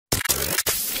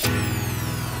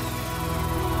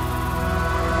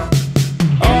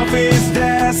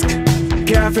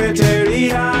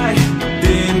ক্যাফেটেরিয়ায়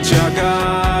তিন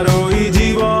চাকার ওই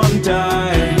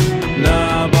জীবনটায় না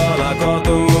বলা কত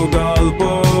গল্প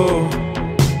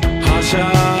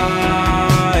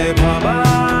হাসায়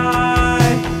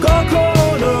ভাবায়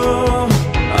কখনো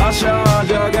আশা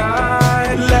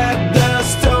জাগায় let the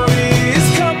stories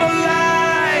come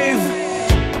alive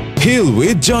Heal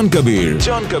with Jon Kabir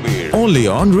only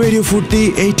on Radio Foorti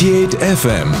 88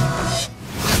 FM.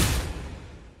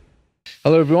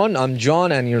 Hello everyone, I'm John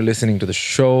and you're listening to the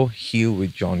show Heal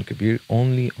with Jon Kabir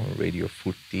only on Radio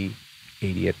Foorti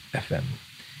 88 FM.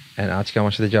 And আজকে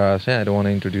আমার সাথে যারা আছে I don't want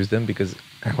to introduce them because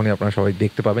এখনই আপনারা সবাই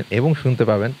দেখতে পাবেন এবং শুনতে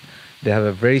পাবেন. They have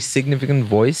a very significant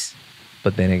voice,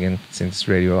 but then again since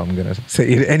radio I'm gonna say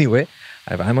it anyway. I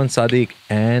have Ayman Sadiq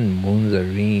and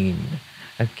Munzereen.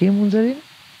 And K Munzereen?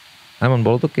 Ayman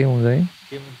বলো তো কে Munzereen?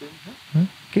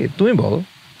 কে তুমি বলো?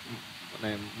 মানে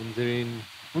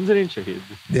Munzereen Shahid.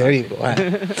 There you go.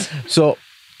 So,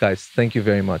 guys, thank you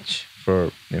very much for,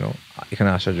 এখানে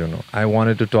আসার জন্য. I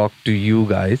wanted to talk to you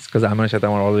guys because আমার সাথে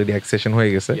আমার already এক session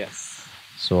হয়ে গেছে. Yes.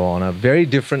 So, on a very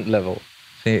different level.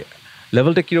 Say,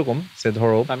 levelটা কিরকম? সে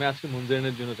ধরো আমি আজকে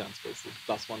মুনজেরিনের জন্য চান্স পেয়েছি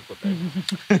 +1 করতে.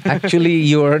 Actually,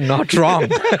 you're not wrong.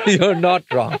 You're not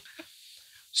wrong.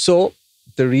 So,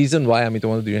 the reason why আমি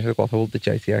তোমাদের দুজনের সাথে কথা বলতে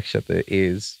চাইছি একসাথে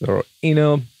is,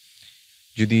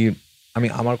 যদি আমি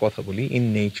আমার কথা বলি, in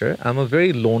nature, I'm a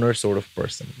very loner sort of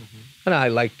person. And I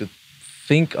like to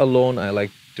think alone, I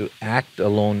like to act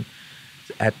alone.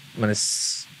 মানে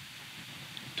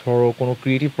ধরো কোনো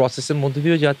ক্রিয়েটিভ প্রসেসের মধ্যে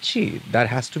দিয়ে যাচ্ছি, that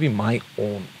has to be my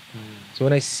own. So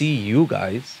when I see you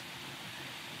guys,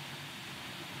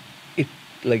 it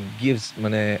like gives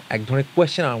মানে এক ধরনের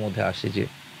কোয়েশ্চেন আমার মধ্যে আসে যে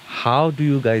how do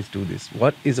you guys do this?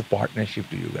 What is a partnership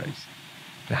to you guys?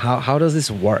 How does this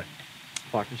work?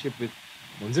 Partnership with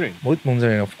Munzereen. With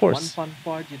Munzereen, of course. One fun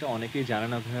part যেটা অনেকেই জানে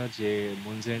না ভাইয়া যে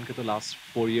মুনজেরিনকে তো লাস্ট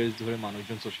 4 ইয়ার্স ধরে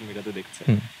মানুষজন সোশ্যাল মিডিয়াতে দেখছে,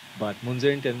 বাট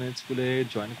মুনজেরিন 10 মিনিট স্কুলে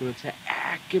জয়েন করেছে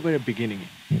একেবারে বিগিনিং এ,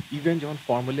 ইভেন যখন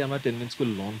ফর্মালি আমরা 10 মিনিট স্কুল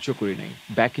লঞ্চও করি নাই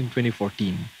back in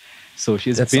 2014. So she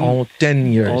is bin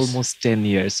almost 10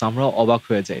 years. আমরা অবাক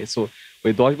হয়ে যাই. সো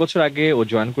ওই 10 বছর আগে ও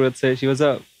জয়েন করেছে. She was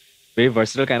a very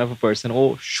versatile kind of a person. ও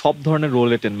সব ধরনের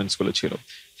রোলে 10 মিনিট স্কুলে ছিল.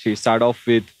 She start of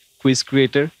with quiz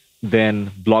creator, then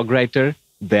blog writer,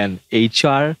 then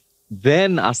HR,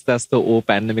 দেন আস্তে আস্তে ও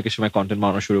প্যান্ডেমিকের সময় কন্টেন্ট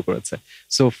বানানো শুরু করেছে.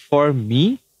 So for me,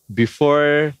 before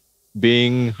being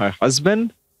her husband,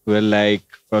 wear like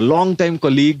for long time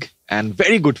colleague and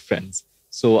very good friends.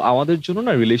 So আমাদের জন্য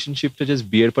না রিলেশনশিপটা জাস্ট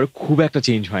বিয়ের পরে খুব একটা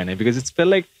চেঞ্জ হয় না, because it's fail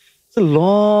like it's a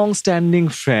long standing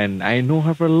friend. I know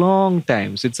her for long time.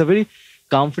 So it's a very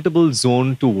comfortable zone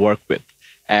to work with.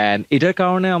 And এটার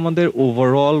কারণে আমাদের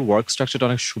ওভারঅল ওয়ার্ক স্ট্রাকচারটা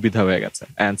অনেক সুবিধা হয়ে গেছে.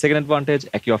 অ্যান্ড সেকেন্ড অ্যাডভান্টেজ,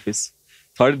 একই অফিস.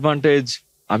 থার্ড অ্যাডভান্টেজ,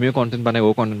 আমিও কন্টেন্ট বানাই, ও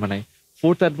কন্টেন্ট বানাই.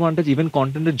 ফোর্থ অ্যাডভান্টেজ, ইভেন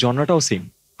কন্টেন্টের জনরাটাও সেম.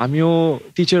 আমিও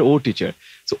টিচার, ও টিচার.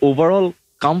 সো ওভারঅল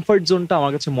কমফর্ট জোনটা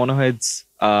আমার কাছে মনে হয়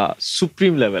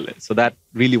সুপ্রিম লেভেলে. So that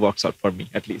really works out for me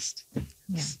at least.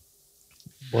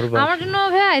 আমার জন্য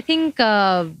ভাই I think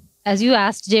as you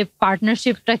asked যে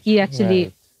পার্টনারশিপটা কি অ্যাকচুয়ালি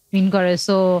মিন করে,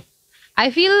 সো আই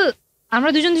ফিল আমরা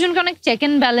দুজনকে অনেক চেক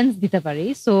এন্ড ব্যালেন্স দিতে পারি.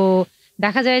 সো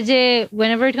দেখা যায় যে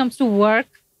whenever it comes to work,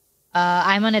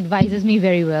 Ayman advises me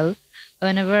very well.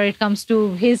 Whenever it comes to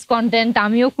his content,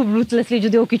 আমিও খুব ruthlessly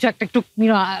যদি ও কিছু একটা একটু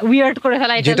weird করে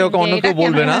ফেলা, যেটা অন্য কেউ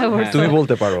বলবে না তুমি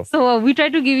বলতে পারো. So we try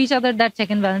to give each other that check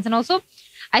and balance. And also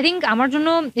I think আমার জন্য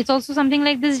it's also something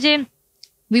like this যে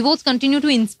we both continue to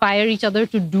inspire each other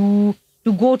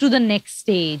to go to the next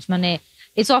stage. মানে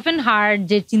it's often hard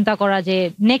যে চিন্তা করা যে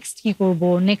next কি করব,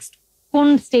 next কোন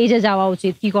স্টেজে যাওয়া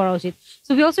উচিত, কি করা উচিত. So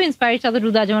we also inspire each other to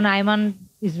that. যেমন Ayman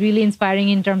is really inspiring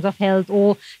in terms of health. ও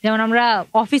যেমন আমরা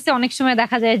অফিসে অনেক সময়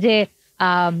দেখা যায় যে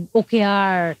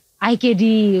OKR, IKD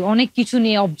অনেক কিছু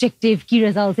নিয়ে, অবজেক্টিভ কি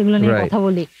রেজাল্ট, এগুলো নিয়ে কথা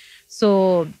বলি. সো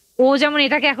ও যেমন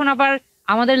এটাকে এখন আবার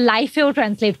আমাদের লাইফেও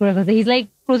ট্রান্সলেট করে ফেলছে. হিজ লাইক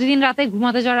প্রতিদিন রাতে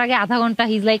ঘুমাতে যাওয়ার আগে আধা ঘন্টা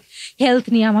হিজ লাইক হেলথ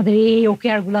নিয়ে আমাদের এই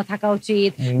OKR গুলা থাকা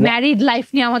উচিত, ম্যারিড লাইফ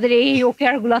নিয়ে আমাদের এই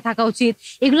OKR গুলা থাকা উচিত,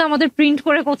 এগুলো আমাদের প্রিন্ট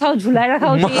করে কোথাও ঝুলায় রাখা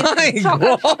উচিত.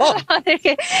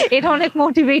 আমাদেরকে এটা অনেক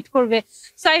মোটিভেট করবে.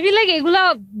 সো আই ফিল লাইক এগুলা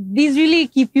this really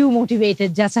keep you motivated,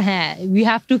 just হ্যাঁ we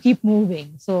have to keep moving.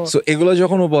 So এগুলো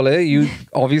যখন ও বলে, you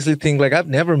obviously think like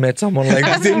I've never met someone like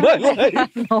this in my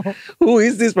life. No. Who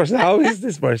is this person? How is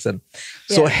this person?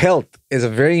 So health is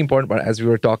a very important part. As we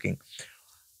were talking,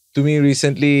 to me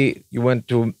recently you went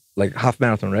to like half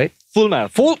marathon, right? Full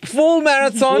marathon. Full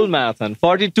marathon. Full marathon.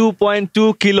 42.2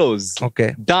 kilos. Okay.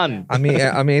 Done. I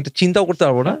mean এটা চিন্তাও করতে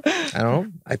পারবো না. I don't know.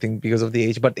 I think because of the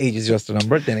age, but age is just a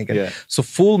number. Then again, so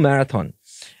full marathon.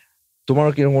 তোমার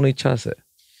কি কোনো ইচ্ছা আছে?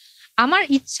 আমার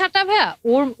ইচ্ছাটা ভাইয়া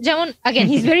ওর যেমন again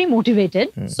he's very motivated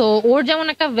so ওর যেমন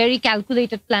একটা very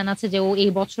calculated plan আছে যে ও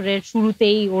এই বছরের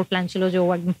শুরুতেই ওর প্ল্যান ছিল যে ও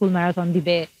একদম ফুল ম্যারাথন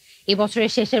দিবে এই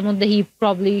বছরের শেষের মধ্যে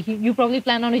you probably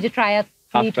plan on যে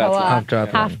triathlete হওয়া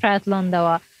half triathlon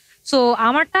দেওয়া so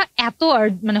আমারটা এত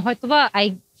মানে হয়তোবা I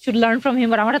should learn from him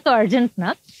but আমারটা তো আর্জেন্ট না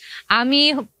আমি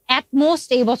at most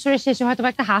এই বছরের শেষে হয়তোবা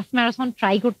একটা হাফ ম্যারাথন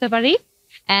ট্রাই করতে পারি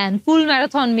and full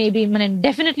marathon maybe মানে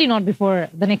definitely not before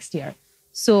the next year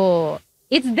so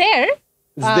it's there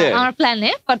our plan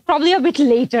but probably a bit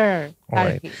later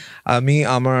আমি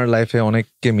আমার লাইফে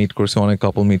অনেককে মিট করছি অনেক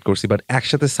কাপল মিট করছি বাট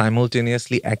একসাথে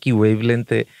সাইমালটেনিয়াসলি একই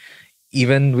ওয়েভলেন্থে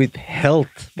even with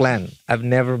health plan I've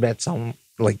never met some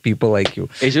like people like you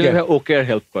এইজন্য ওকেআর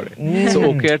হেল্প করে সো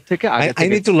ওকেআর থেকে আগে I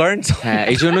need to learn হ্যাঁ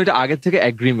এইজন্য এটা আগে থেকে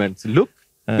agreement look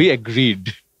we agreed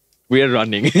we are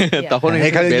running তখন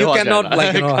you cannot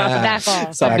like you know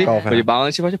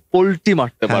Bangladeshi ভাষায় পোল্টি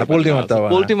মারতে পারবে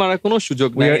পোল্টি মারার কোনো সুযোগ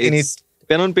নেই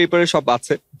পেন অন পেপারে সব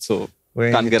আছে so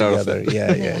can't get out of it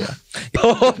yeah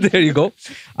oh there you go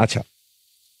acha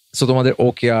so তোমাদের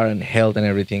OKR and health and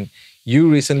everything you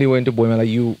recently went to Boimela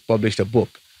you published a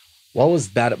book what was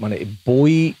that মানে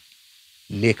বই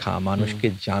লেখা মানুষকে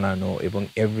জানানো এবং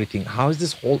everything how is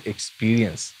this whole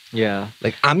experience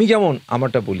like আমি যেমন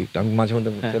আমারটা বলি আমি মাঝে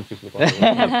মধ্যে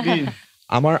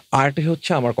আমার আর্ট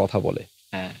হচ্ছে আমার কথা বলে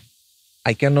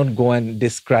I can not go and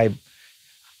describe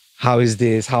how is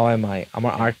this how M I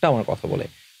আমার আর্টটা আমার কথা বলে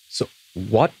so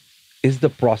what is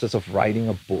the process of writing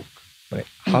a বুক মানে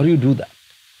হাউ ইউ ডু দ্যাট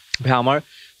ভাই আমার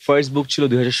ফার্স্ট বুক ছিল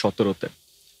 2017-তে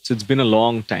so it's been a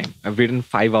long time I've written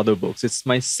 5 other books it's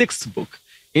my 6th book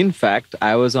in fact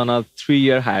I was on a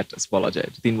 3-year hiatus বলা যায়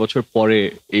 3 বছর পরে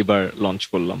এবার launch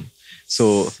করলাম so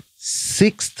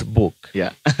 6th book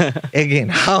yeah again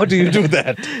how do you do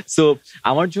that so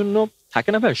আমার জন্য থাকে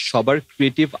না ভাই সবার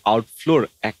ক্রিয়েটিভ আউটফ্লোর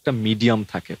একটা মিডিয়াম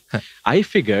থাকে I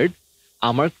figured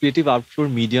আমার ক্রিয়েটিভ আউটফ্লোর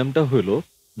মিডিয়ামটা হলো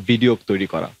ভিডিও তৈরি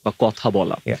করা বা কথা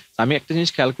বলা আমি একটা জিনিস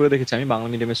খেয়াল করে দেখেছি আমি বাংলা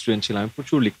মিডিয়ামের স্টুডেন্ট ছিলাম আমি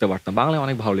প্রচুর লিখতে পারতাম বাংলায়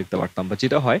অনেক ভালো লিখতে পারতাম বা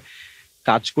যেটা হয়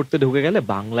কাজ করতে ঢুকে গেলে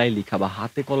বাংলায় লেখা বা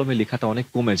হাতে কলমে লেখাটা অনেক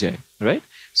কমে যায় রাইট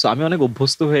সো আমি অনেক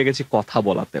অভ্যস্ত হয়ে গেছি কথা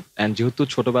বলাতে অ্যান্ড যেহেতু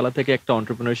ছোটবেলা থেকে একটা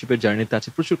এন্টারপ্রেনারশিপের জার্নিতে আছে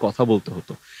প্রচুর কথা বলতে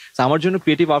হতো সো আমার জন্য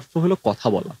ক্রিয়েটিভ আউটফ্লো হলো কথা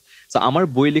বলা সো আমার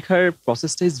বই লেখার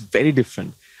প্রসেসটা ইজ ভেরি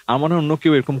ডিফারেন্ট আমার মনে হয় অন্য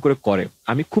কেউ এরকম করে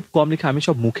আমি খুব কম লিখে আমি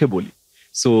সব মুখে বলি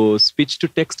সো স্পিচ টু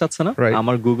টেক্সট আছে না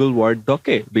আমার Google word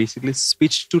ডকে basically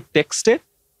speech to টেক্সটে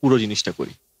পুরো জিনিসটা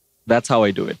করি that's how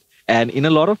I do it and in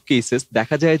a lot of cases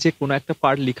দেখা যায় যে কোনো একটা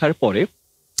পার্ট লেখার পরে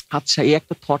আচ্ছা এই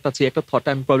একটা থট আছে এই একটা থটে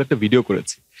আমি প্রবলেম একটা ভিডিও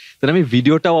করেছি তাহলে আমি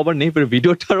ভিডিওটাও আবার নেই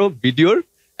ভিডিওর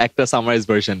একটা সামারাইজ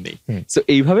ভার্সন নেই সো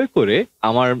এইভাবে করে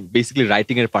আমার বেসিক্যালি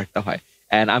রাইটিং এর পার্টটা হয়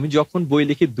অ্যান্ড আমি যখন বই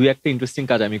লিখি 2-1টা ইন্টারেস্টিং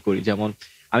কাজ আমি করি যেমন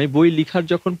আমি বই লেখার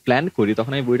যখন প্ল্যান করি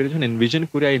তখন আমি বইটাকে যখন এনভিশন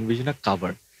করি আই এনভিশন আ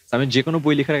কভার আমি যে কোনো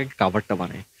বই লেখার আগে কাভারটা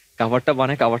বানাই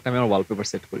কাভারটা আমি আমার ওয়ালপেপার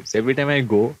সেট করি every time I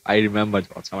go I remember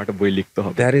আমার একটা বই লিখতে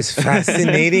হবে that is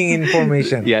fascinating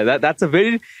information that's a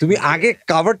very তুমি আগে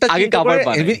cover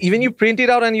even you print it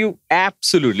out and you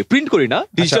absolutely print করি না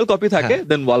ডিজিটাল কপি থাকে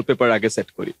দেন ওয়ালপেপার আগে সেট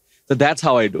করি so that's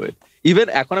how I do it even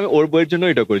এখন আমি ওর বইয়ের জন্য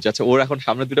এটা করেছি আচ্ছা ওর এখন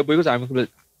সামনে 2টা বই করছে আমি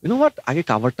you know what আগে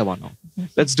কভারটা বানাও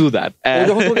let's do that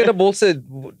যখন তোকে এটা বলছে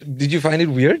did you find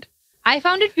it weird I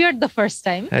found it weird the first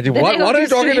time. What are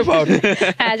you talking about?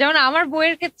 হ্যাঁ যেমন আমার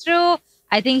বইয়ের ক্ষেত্রেও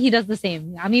I think he does the same.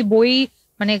 আমি বই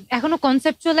মানে এখনো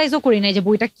কনসেপচুয়ালাইজও করি নাই যে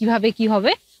বইটা কিভাবে কি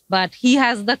হবে but he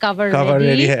has the cover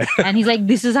ready and he's like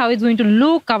this is how it's going to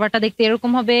look কভারটা দেখতে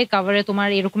এরকম হবে কভারে তোমার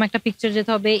এরকম একটা পিকচার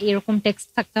যেতে হবে এরকম টেক্সট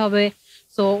থাকতে হবে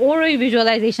so ওর ওই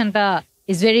ভিজুয়ালাইজেশনটা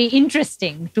is very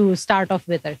interesting to start off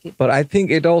with আর কি but I think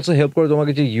it also help করে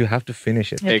তোমাকে যে you have to finish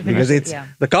it because it's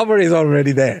the cover is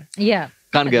already there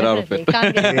can't get out of it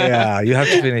yeah you have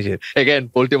to finish it again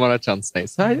poultry মারার chance নাই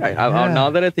now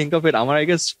that I think of it আমার I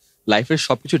guess লাইফের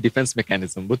সবকিছু defence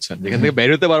mechanism বুঝছেন যেখান থেকে বের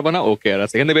হতে পারবা না ওকে আর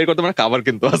সেখান থেকে বের করতে পারবা কভার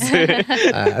কিন্তু আছে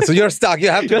so you're stuck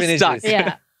you have to finish it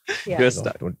You're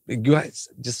stuck. You guys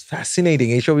just fascinating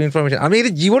এইসব ইনফরমেশন আমি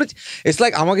এটা জীবনে it's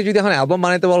like আমাকে যদি এখন অ্যালবাম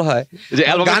বানাতে বলা হয় যে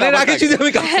গানের আগে যদি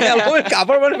আমি অ্যালবামের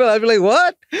কভার বানাতে I'll be like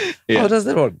what how does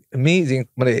that work amazing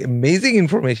মানে amazing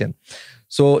information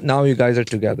so now you guys are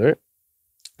together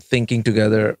thinking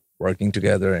together working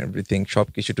together everything সব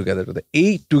কিছু together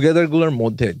এই together গুলোর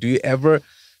মধ্যে do you ever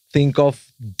think of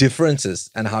differences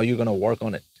and how you're going to work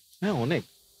on it হ্যাঁ অনেক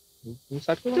তুমি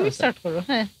start করো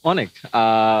হ্যাঁ অনেক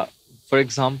ফর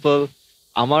এক্সাম্পল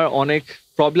আমার অনেক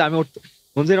প্রবলেম আমি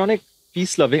মনজের অনেক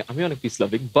পিস লাভিং আমি অনেক পিস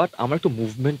লাভিং বাট আমার একটু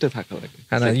মুভমেন্টে থাকা লাগে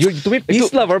তুমি piece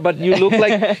lover but you look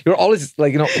like you are always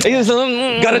like you know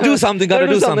gotta do something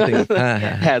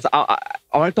হ্যাঁ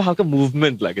আমার একটু হালকা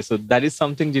মুভমেন্ট লাগে সো দ্যাট ইজ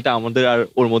সামথিং যেটা আমাদের আর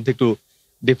ওর মধ্যে একটু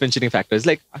ডিফারেন্সিয়েটিং ফ্যাক্টরস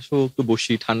লাইক আসো একটু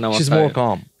বসি ঠান্ডা She's মাথায় more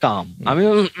calm. আমি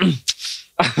ওর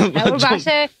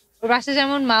বাসায়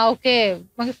যেমন মা ওকে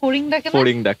ফোরিং ডাকে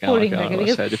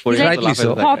Rightly so.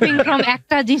 হপিং ফ্রম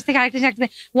একটা জিনিস থেকে আরেকটা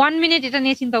জিনিস 1 মিনিট এটা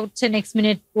নিয়ে চিন্তা করছে, নেক্সট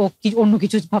মিনিট ও অন্য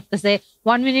কিছু ভাবতেছে,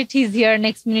 1 minute he is here,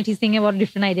 next minute he is thinking about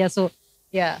different idea. So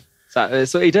yeah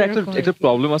so এটা একটা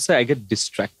প্রবলেম আছে, I get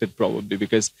distracted probably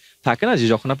because থাকে না যে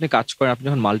যখন আপনি কাজ করেন আপনি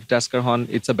যখন মাল্টিটাস্কার হন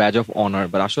it's a badge of honour,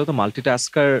 but আসলে তো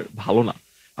মাল্টিটাস্কার ভালো না,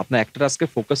 আপনার একটা টাস্কে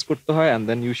ফোকাস করতে হয় and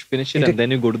then you finish it and then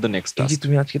you go to the next task.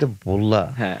 তুমি আজকে এটা বললা,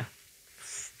 হ্যাঁ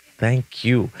thank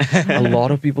you. A lot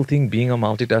of people think being a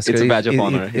multitasker It's a badge of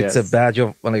honor, it's yes. a badge of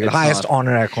like It's highest not.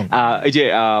 honor এখন। এই যে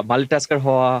multitasker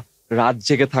হওয়া, রাত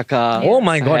জেগে থাকা, Oh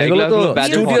my god, হ্যাঁ, এগুলো তো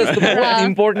badge of studio is honor. the most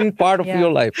important part of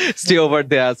your life. stay over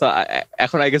there. So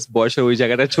এখন I guess বয়সের ওই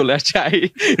জায়গাটা চলে আসছে, I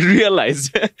realize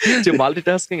যে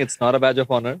multitasking it's not a badge of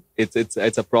honor,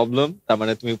 it's a problem। তার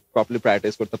মানে তুমি প্রপারলি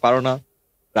প্রায়োরিটাইজ করতে পারো না,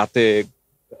 রাতে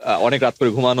অনেক রাত করে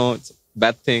ঘুমানো it's a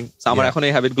bad thing। So আমার এখন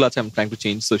এই হ্যাবিট গুলো আছে, I'm trying to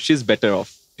change, so she's better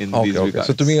off in these regards।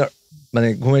 So তুমি মানে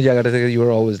ঘুমের জায়গাটা থেকে you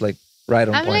are always like right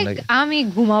on point, like আমি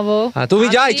ঘুমাবো, তুমি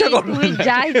যা ইচ্ছা করো, তুমি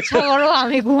যা ইচ্ছা করো,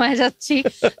 আমি ঘুমায় যাচ্ছি।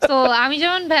 তো আমি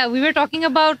যেমন we were talking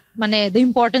about মানে the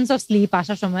importance of sleep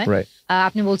আসার সময়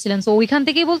আপনি বলছিলেন, তো ওইখান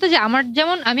থেকেই বলতে যে আমার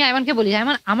যেমন আমি আইমানকে বলি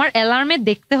আমার অ্যালার্মে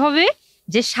দেখতে হবে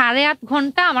যে 8.5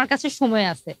 ঘন্টা আমার কাছে সময়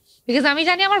আছে, বিকজ আমি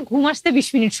জানি আমার ঘুম আসতে 20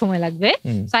 মিনিট সময় লাগবে,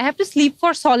 so I have to sleep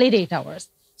for solid 8 hours.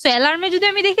 So অ্যালার্মে যদি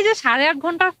আমি দেখি যে 8.5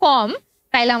 ঘন্টার কম,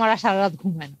 তাইলে আমার আর সারা রাত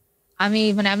ঘুম হয় না, আমি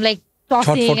I'm like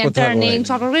tossing and turning,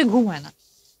 ছটফট করে ঘুম হয় না।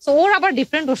 সো ওর আবার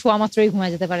ডিফারেন্ট, ও শোয়া মাত্রই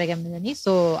ঘুমায় যেতে পারে কেমন জানি।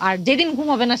 সো আর যেদিন ঘুম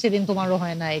হবে না সেদিন তোমারও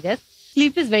হয় না, I guess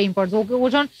slip is very important. ওকে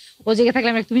যখন ও জেগে থাকলে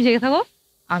আমি তুমি জেগে থাকো,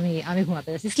 আমি ঘুমাতে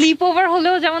যাচ্ছি। স্লিপ ওভার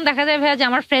হলেও যেমন দেখা যায় ভাইয়া যে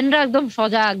আমার ফ্রেন্ডরা একদম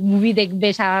সজাগ, মুভি দেখবে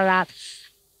সারা রাত,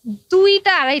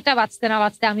 2টা 2:30 বাজতে না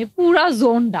বাজতে আমি পুরা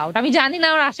জোনড আউট, আমি জানি না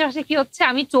আমার আশেপাশে কি হচ্ছে,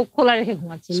 আমি চোখ খোলা রেখে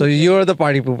ঘুমাচ্ছি। So you are the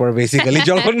party pooper basically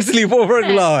যখন sleep over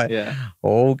গুলো হয়।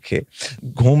 Okay,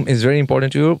 ঘুম is very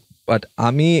important to you, but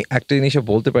আমি একটা জিনিস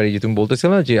বলতে পারি যে তুমি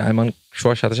বলতেছিলে না যে আইমান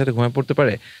শোয়ার সাথে সাথে ঘুমিয়ে পড়তে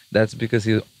পারে, that's because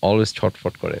he always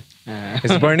ছটফট করে,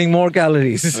 he's burning more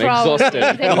calories, exhausted,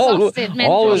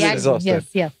 always exhausted.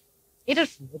 Yes.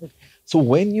 So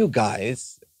when you guys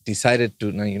decided to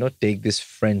take this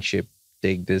friendship,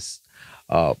 take this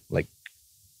like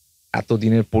eto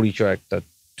diner porichoy ekta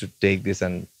to take this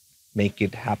and make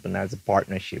it happen as a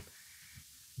partnership,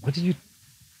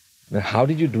 how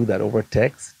did you do that? Over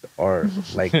text or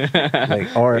like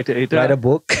or write a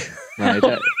book?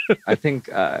 I think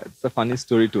it's a funny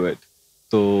story to it.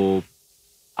 তো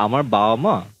আমার বাবা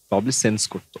মা probably sense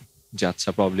করতো যে আচ্ছা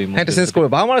probably এটা sense করবে,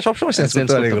 বাবা মা সবসময় সেন্স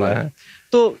করতে পারে।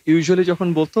 তো ইউজুয়ালি যখন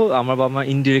বলতো আমার বাবা মা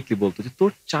ইনডিরেক্টলি বলতো যে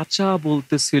তোর চাচা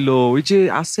বলতেছিল ওই যে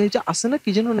আসে না কি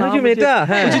যেন নাম, মেয়েটা,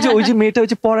 ওই যে মেয়েটা ওই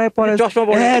যে পড়ায় চশমা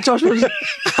পরে, হ্যাঁ চশমা,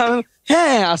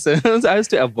 হ্যাঁ আসে। I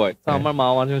used to avoid. তো আমার মা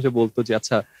মাঝে মাঝে বলতো যে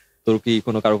আচ্ছা তোর কি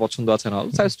কোনো কারো পছন্দ আছে না,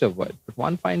 I used to avoid. But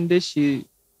one fine day she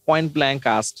point blank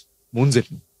asked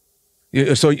Munzereen.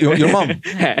 So your mom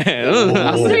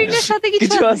মুনজেরিনের সাথে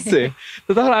কিছু আছে?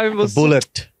 তো তখন আমি বলছি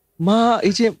বুলেট মা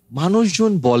এই যে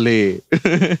মানুষজন বলে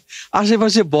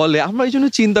আশেপাশে বলে, আমরা এই জন্য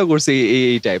চিন্তা করছি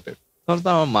এই টাইপের। তখন তো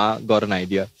আমার মা গট অ্যান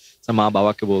আইডিয়া, মা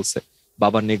বাবাকে বলছে,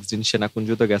 বাবা নেক্সট দিন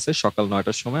সেনাকুঞ্জতে গেছে, সকাল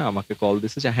 9টার সময় আমাকে কল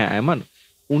দিছে যে হ্যাঁ আইমান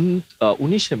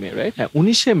 19 মে রাইট, হ্যাঁ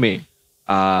 19 মে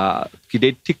কি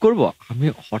ডেট ঠিক করবো। আমি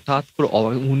হঠাৎ করে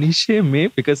 19 মে,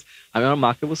 বিকজ আমি আমার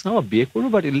মাকে বলছিলাম আমার বিয়ে করবো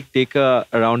but it will take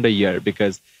around a year,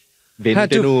 because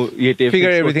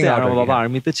আমার বাবা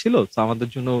আর্মিতে ছিল, তো আমাদের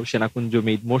জন্য সেনাকুঞ্জ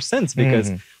মেড মোর সেন্স বিকজ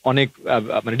অনেক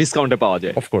মানে ডিসকাউন্টে পাওয়া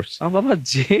যায়। আমার বাবা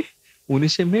যে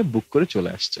 19 মে বুক করে চলে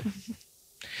আসছে।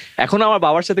 এখন আমার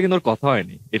বাবার সাথে কিন্তু ওর কথা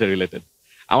হয়নি এটা রিলেটেড,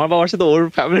 আমার বাবার সাথে ওর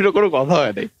ফ্যামিলিরও কোনো কথা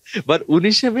হয় নাই, বাট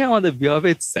 19 মে আমাদের বিয়ে হবে,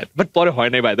 ইটস সেট। বাট পরে হয়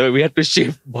নাই, by the way we had to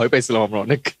shift. ভয় পাইছিলাম আমরা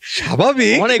অনেক,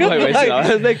 স্বাভাবিক অনেক ভয় পাইছিলাম।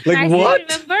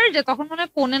 রিমেম্বার যে তখন মনে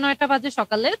হয় 9:45 বাজে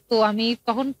সকালে, তো আমি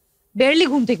তখন বেয়ারলি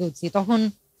ঘুম থেকে উঠছি তখন।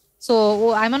 সো ও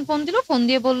আইমান ফোন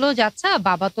দিয়ে বললো যে আচ্ছা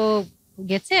বাবা তো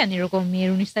গেছে এরকম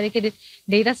মেয়ের 19 তারিখে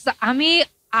ডেট আছে। আমি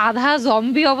আধা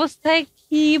জম্বি অবস্থায়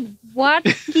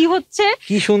কি হচ্ছে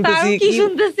কি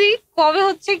শুনতেছি কবে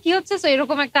হচ্ছে কি হচ্ছে, সো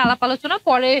এরকম একটা আলাপ আলোচনা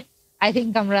পরে আই থিংক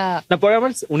আমরা পরে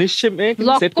আমার 19 মে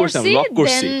সেট করছিলাম,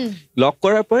 লক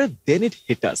করার পরে দেন ইট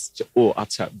হিট আস ও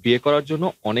আচ্ছা বিয়ে করার জন্য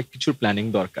অনেক কিছুর প্ল্যানিং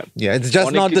দরকার,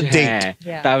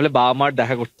 তাহলে বাবা মার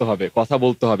দেখা করতে হবে, কথা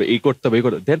বলতে হবে, এই করতে হবে,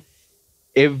 দেন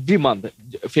এভরি মান্থ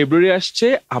ফেব্রুয়ারি আসছে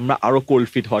আমরা আরো কোল্ড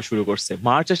ফিট হওয়া শুরু করছে,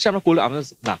 মার্চ আসছে আমরা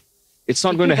না it's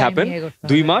not going to happen,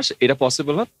 2 মাস এটা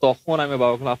পসিবল না। তখন আমি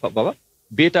বাবা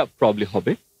বিয়েটা প্রবলি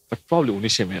হবে বাট প্রবলি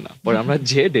 19 মে না, পরে আমরা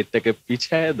যে ডেটটাকে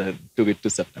পিছায় দেন to get to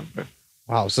September.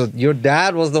 Wow, so your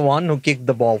dad was the one who kicked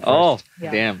the ball first. Oh,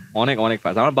 Yeah. damn. অনেক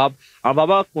ফাস্ট। আমার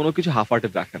বাবা কোনো কিছু হাফ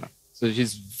হার্টেড রাখে না। So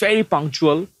she's very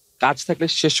punctual. কাজ থাকলে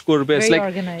শেষ করবে। It's Very like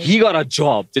organized. he got a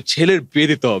job যে ছেলের বিয়ে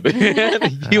দিতে হবে।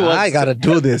 He was I gotta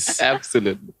do this.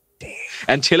 absolutely.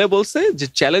 And ছেলে বলছে যে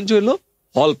চ্যালেঞ্জ হলো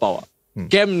হল পাওয়া।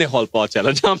 কেমনে হল পাওয়া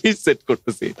চ্যালেঞ্জ আমি সেট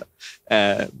করতেছি এটা।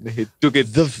 He took it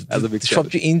as a big challenge.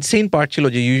 সবচেয়ে ইনসেন পার্ট ছিল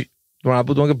যে তোমার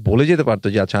আব্বু তোমাকে বলে যেতে পারতো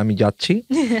যে আচ্ছা আমি যাচ্ছি,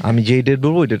 আমি যেই ডেট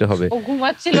বলবো ওই ডেটে হবে। ও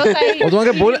ঘুমাচ্ছিল তাই ও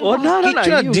তোমাকে বলে ও না কিচ্ছু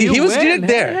না, he was direct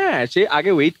there. হ্যাঁ, সে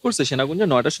আগে ওয়েট করছে সেনাকুঞ্জে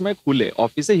 9টার সময় খুলে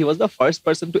অফিসে হি was the first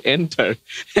person to enter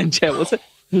and সে বলছে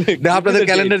আপনাদের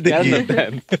ক্যালেন্ডার দেখি।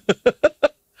 দেন।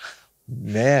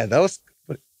 Man, that was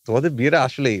তোমাদের বিয়েটা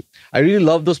আসলে I really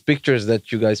love those pictures that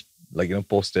you guys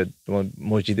posted তোমার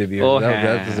মসজিদে বিয়ে। Oh,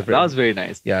 that was very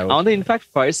nice. Yeah, it was- আমাদের in fact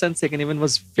first and second event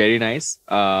was very nice.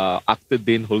 আক্তের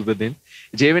দিন হলদের দিন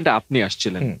যে ইভেন্টে আপনি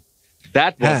আসছিলেন,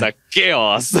 that was a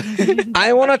chaos. I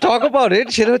want to talk about it.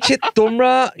 সেটা হচ্ছে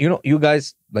তোমরা you guys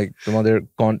তোমাদের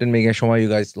কন্টেন্ট মেকিং এর সময় you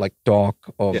guys talk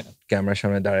or Yeah. ক্যামেরার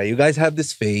সামনে দাঁড়ায়, you guys have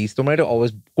this face, তোমরা এটা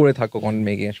always করে থাকো কন্টেন্ট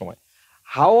মেকিং এর সময়।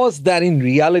 How was that in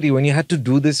reality when you had to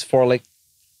do this for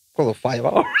 5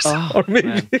 hours or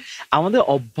maybe? আমাদের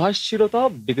অভ্যাস ছিল তো,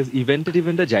 বিকজ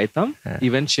ইভেন্টে যাইতাম,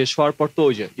 ইভেন্ট শেষ হওয়ার পর তো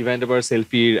ওই যে ইভেন্টের পর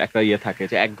সেলফির একটা ইয়ে থাকে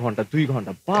যে 1 ঘন্টা 2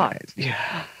 ঘন্টা। But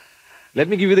let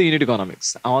me give you the unit economics.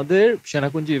 আমাদের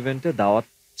সেনাকুঞ্জ ইভেন্টে দাওয়াত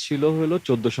ছিল হলো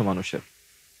 1400 মানুষের,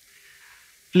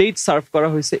 প্লেট সার্ভ করা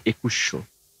হয়েছে 2100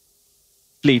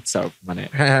 প্লেট সার্ভ, মানে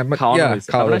হ্যাঁ, খাওয়ানো হয়েছে।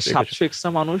 খাওয়া মানে হয়েছে, 700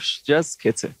 এক্সট্রা মানুষ জাস্ট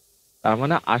খেছে, তার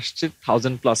মানে আসছে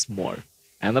 1000+ মোর।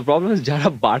 And the problem is যারা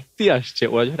বাড়তি আসছে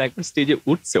ওরা যখন একটা স্টেজে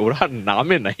উঠছে ওরা আর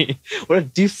নামে নাই, ওরা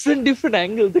ডিফারেন্ট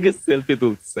অ্যাঙ্গেল থেকে সেলফি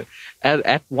তুলছে। And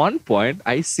at one point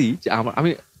I see যে আমি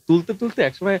তুলতে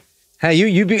একসময় হ্যাঁ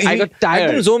I got tired.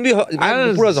 একদম জম্বি,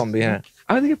 পুরো জম্বি। হ্যাঁ,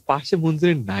 আমি দেখি পাশে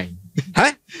মুনজেরিন নাই।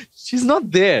 হ্যাঁ, She's not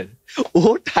there. O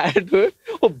tired হয়ে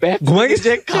ও ব্যাক ঘুমায়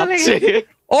গেছে খাচ্ছে।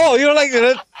 oh you're like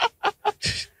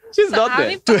She's not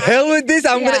there. to hell with this,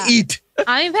 I'm gonna Yeah. eat.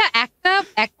 আমি ভাই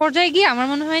এক পর্যায়ে গিয়ে আমার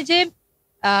মনে হয় যে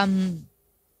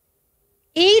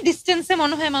এই ডিস্টেন্সে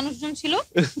মনে হয় মানুষজন ছিল,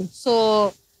 সো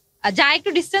যা একটু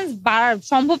ডিস্টেন্স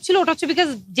সম্ভব ছিল ওটা হচ্ছে বিকজ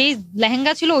যে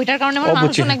লেহেঙ্গা ছিল ওইটার কারণে আমার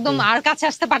মানুষজন একদম আর কাছে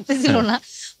আসতে পারতেছিল না।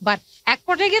 বাট এক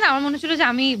পর্যায়ে গিয়ে আমার মনে ছিল যে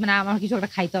আমার কিছু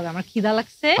একটা খাইতে হবে, আমার খিদা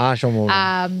লাগছে,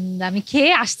 আমি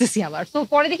খেয়ে আসতেছি আবার। তো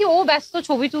পরে দেখি ও ব্যস্ত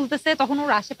ছবি তুলতেছে, তখন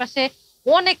ওর আশেপাশে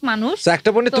অনেক মানুষ। একটা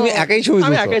পয়েন্টে তুমি একাই ছবি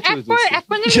তুলছো? এক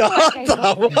পর্যায়ে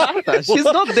She's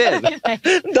not there.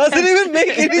 Doesn't even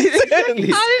make any sense.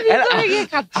 আমি ভিতরে গিয়ে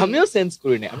খাচ্ছি। আমিও সেন্স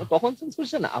করিনি। আমরা কখন সেন্স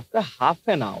করছি না, আফটার হাফ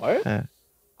অ্যান আওয়ার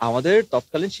আমাদের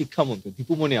তৎকালীন শিক্ষামন্ত্রী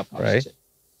দীপুমণি আপা আসছে।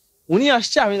 উনি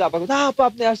আসছে, আমি আপাকে আপা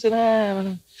আপনি আসছেন, হ্যাঁ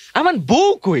আমার বউ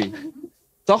কই?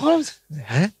 তখন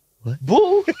হ্যাঁ বউ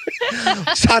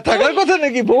থাকার কথা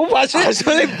নাকি, বউ পাশে?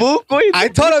 আসলে বউ কই? I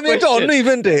thought আমি একটা অন্য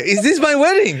ইভেন্টে, is this my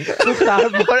wedding?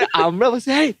 তারপরে আমরা বলছি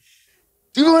এই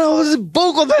তুমি বউ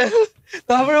কোথায়?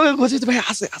 তারপরে ওকে বলছি ভাই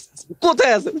আসে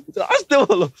কোথায় আছে, আসতে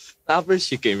বলো। তারপরে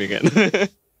she came again.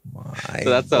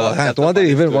 তোমাদের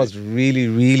event was really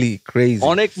really crazy.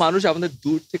 অনেক মানুষ আমাদের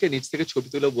দূর থেকে নিচ থেকে ছবি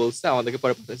তুলে বলছে, আমাদেরকে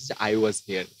পরে বলছে I was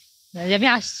here. আমি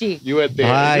আসছি। You were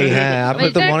there. ভাই হ্যাঁ, আপনার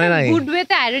তো মনে নাই। গুড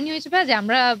ওয়েতে আয়রনি হয়েছে যে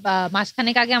আমরা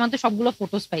মাসখানেক আগে আমাদের সবগুলো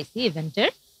ফটোস পাইছি ইভেন্টের।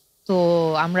 তো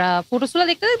আমরা ফটোসগুলো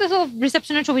দেখতে তো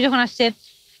রিসেপশনের ছবি যখন আসছে,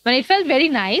 মানে ইট ফেল্ট ভেরি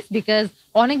নাইস বিকজ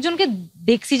অনেকজনকে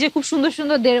দেখছি যে খুব সুন্দর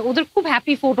ওদের খুব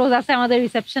হ্যাপি ফটোজ আছে আমাদের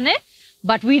রিসেপশনে,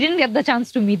 but we didn't get the chance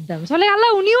to meet them. So আল্লাহ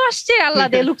উনিও আসছে, আল্লাহ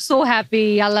they look so happy,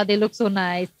 Allah they look so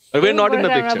nice, But we're not in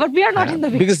the picture. But we are not in the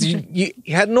picture. Because you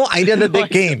had no idea that they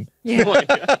came.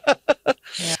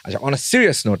 On a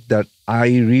serious note, that I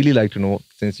really like to know,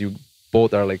 since you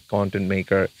both are content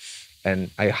maker, and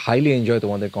I highly enjoy the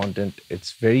one content. It's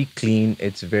very clean,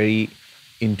 it's very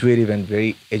intuitive and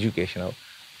very educational.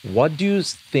 What do you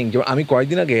think? আমি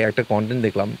কয়েকদিন আগে একটা content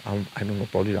দেখলাম, I don't know,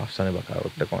 probably রাফসানে বা কারো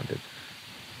একটা content.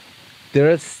 There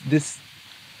is this,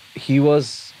 he was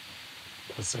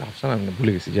Rafsan, আমি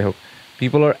ভুলে গেছি, যাই হোক।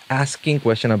 People are asking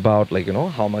question about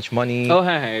how much money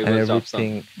and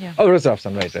everything. Yeah. Oh, it was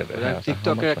Rafsan, right.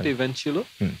 TikTok এর একটা ইভেন্ট ছিল,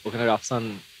 ওখানে রাফসান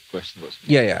কোয়েশ্চেন করছে।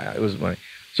 Yeah, it was money.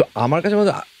 So আমার কাছে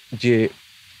মনে হয় যে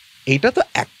এটা তো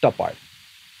একটা পার্ট,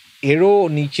 এরও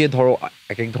নিচে ধরো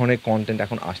এক ধরনের কন্টেন্ট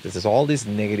এখন আসতেছে, all these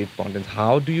negative contents.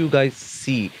 How do you guys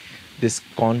see this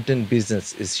content business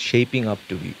is shaping up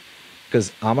to be? Because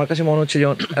আমার কাছে মনে হচ্ছে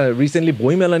যেমন রিসেন্টলি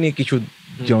বইমেলা নিয়ে কিছু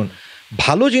যেমন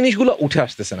ভালো জিনিসগুলো উঠে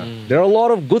আসতেছে না। There are a lot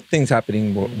of good things happening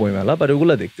বইমেলা, বাট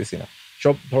ওগুলো দেখতেছি না,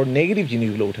 সব ধর নেগেটিভ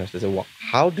জিনিসগুলো উঠে আসতেছে।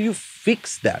 How do you fix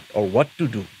that or what to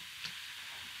do?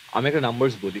 আমি একটা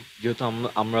নাম্বারস বলি, যেহেতু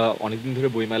আমরা অনেকদিন ধরে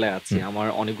বইমেলায় আছি, আমার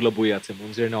অনেকগুলো বই আছে,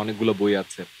 মুনজেরিনে অনেকগুলো বই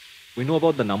আছে, we know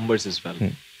about the numbers as well.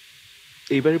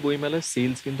 এইবারের বইমেলার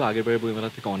সেলস কিন্তু আগেরবারের বইমেলা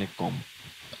থেকে অনেক কম,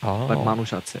 বাট মানুষ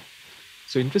আছে।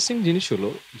 সো ইন্টারেস্টিং জিনিস হলো,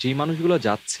 যেই মানুষগুলো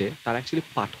যাচ্ছে তারা অ্যাকচুয়ালি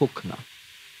পাঠক না,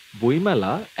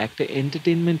 বইমেলা একটা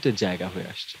এন্টারটেইনমেন্টের জায়গা হয়ে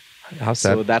আসছে।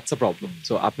 So that's a problem.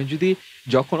 So আপনি যদি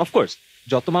যখন, অফকোর্স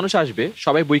যত মানুষ আসবে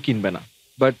সবাই বই কিনবে না,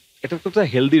 বাট এটা তো একটা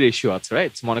হেলদি রেশিও আছে,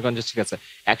 রাইট? মনে করেন যে ঠিক আছে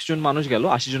 100 জন মানুষ গেল,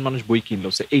 80 জন মানুষ বই কিনলো,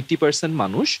 সো 80%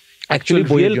 মানুষ অ্যাকচুয়ালি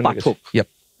রিয়েল পাঠক,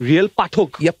 রিয়েল পাঠক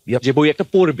যে বই একটা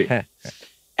পড়বে।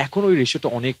 এখন ওই রেশিওটা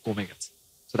অনেক কমে গেছে।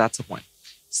 So that's a point.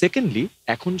 Secondly,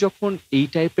 এখন যখন এই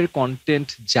টাইপের কন্টেন্ট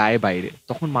যায় বাইরে,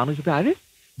 তখন মানুষ ভাবে আরে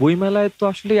বইমেলায় তো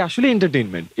আসলে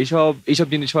এন্টারটেইনমেন্ট, এইসব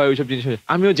জিনিস হয়, ওইসব জিনিস হয়,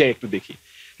 আমিও যাই একটু দেখি।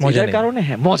 মজার কারণে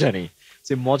মজা নেই।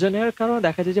 সে মজা নেওয়ার কারণে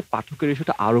দেখা যায় যে পাঠকের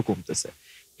রেশিওটা আরো কমতেছে।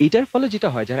 এটার ফলে যেটা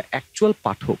হয়, যারা অ্যাকচুয়াল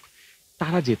পাঠক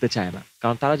তারা যেতে চায় না,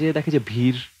 কারণ তারা যেতে দেখে যে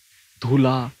ভিড়,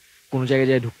 ধুলা, কোনো জায়গায়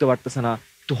যায় ঢুকতে পারতেছে না,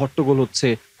 একটু হট্টগোল হচ্ছে,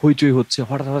 হইচই হচ্ছে,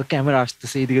 হঠাৎ হঠাৎ ক্যামেরা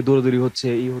আসতেছে, এইদিকে দৌড়াদৌড়ি হচ্ছে,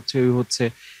 এই হচ্ছে ওই হচ্ছে।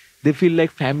 দে ফিল লাইক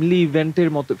ফ্যামিলি ইভেন্টের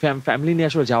মতো, ফ্যামিলি নিয়ে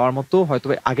আসলে যাওয়ার মতো হয়তো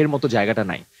আগের মতো জায়গাটা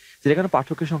নাই, যেটা কারণে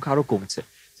পাঠকের সংখ্যা আরো কমছে।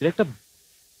 সেটা একটা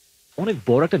অনেক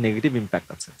বড় একটা নেগেটিভ ইম্প্যাক্ট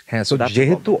আছে। হ্যাঁ, সো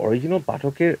যেহেতু অরিজিনাল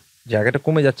পাঠকের জায়গাটা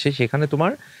কমে যাচ্ছে, সেখানে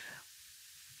তোমার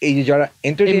এই যে যারা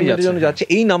এন্টারটেইনমেন্টের জন্য যাচ্ছে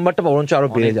এই নাম্বারটা বরঞ্চ আরো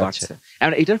বেড়ে যাচ্ছে।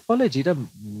 আর এটার ফলে যেটা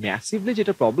ম্যাসিভলি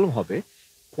যেটা প্রবলেম হবে,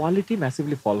 কোয়ালিটি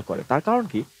ম্যাসিভলি ফল করে। তার কারণ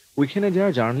কি, ওইখানে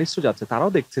যারা জার্নালিস্টও যাচ্ছে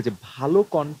তারাও দেখছে যে ভালো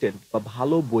কন্টেন্ট বা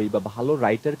ভালো বই বা ভালো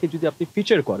রাইটারকে যদি আপনি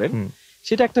ফিচার করেন,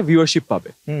 সেটা একটা ভিউয়ারশিপ পাবে।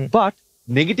 বাট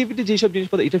নেগেটিভিটি যেসব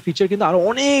জিনিসপত্র, এটা ফিচার কিন্তু আরো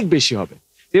অনেক বেশি হবে।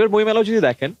 এবার বইমেলাও যদি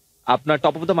দেখেন, আপনার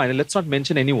top of the mind, let's not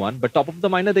mention anyone, but top of the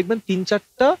মাইন্ডে দেখবেন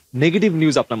 3-4টা নেগেটিভ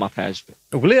নিউজ আপনার মাথায় আসবে।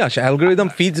 ওগুলোই আসে, algorithm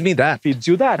feeds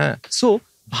you that. So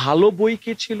ভালো বই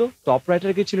কে ছিল, টপ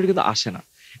রাইটার কে ছিল, কিন্তু আসে না।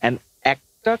 এন্ড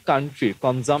একটা কান্ট্রির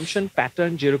কনজাম্পশন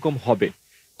প্যাটার্ন যেরকম হবে,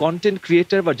 কন্টেন্ট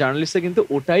ক্রিয়েটর বা জার্নালিস্টরা কিন্তু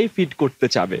ওটাই ফিড করতে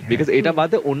চাবে, বিকজ এটা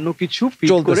বাদে অন্য কিছু ফিড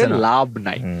করে লাভ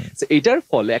নাই। সো এটার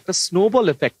ফলে একটা স্নোবল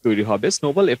এফেক্ট তৈরি হবে।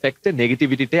 স্নোবল এফেক্টে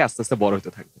নেগেটিভিটিটাই আস্তে আস্তে বড়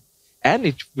হতে থাকবে, and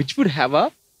which would have a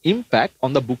impact on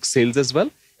the book sales as well.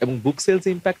 এবং বুক সেলস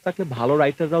ইম্প্যাক্ট থাকলে ভালো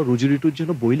রাইটাররাও রুজিরুটির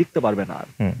জন্য বই লিখতে পারবে না, আর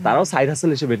তারাও সাইড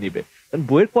হাসেল হিসেবে নিবে,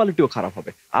 বইয়ের কোয়ালিটিও খারাপ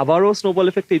হবে, আবারও স্নোবল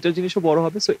এফেক্ট, এটার জিনিসও বড়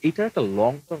হবে। সো এটার একটা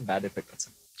লং টার্ম ব্যাড এফেক্ট আছে।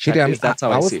 সেটা আমি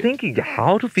ওয়াজ thinking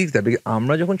how to fix that.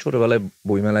 আমরা যখন ছোটবেলায়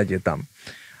বইমেলায় যেতাম,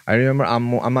 আই রিমেম্বার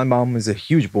আমার মাম ইজ এ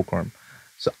হিউজ বুকওয়ার্ম।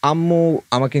 সো আম্মু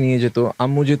আমাকে নিয়ে যেত,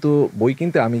 আম্মু যেত বই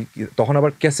কিনতে, আমি তখন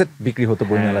আবার ক্যাসেট বিক্রি হতো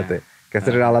বইমেলাতে,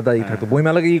 ক্যাসেটের আলাদা থাকতো,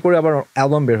 বইমেলাকে করে আবার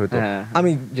অ্যালবাম বের হতো,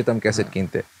 আমি যেতাম ক্যাসেট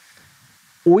কিনতে।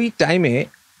 ওই টাইমে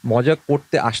মজা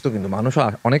করতে আসতো, কিন্তু মানুষও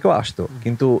অনেকেও আসতো,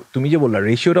 কিন্তু তুমি যে বললা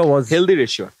রেশিওটা ওয়াজ healthy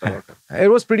ratio, it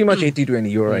was pretty much 80-20,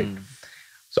 you R right.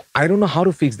 So I don't know how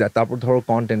to fix that. তারপর ধরো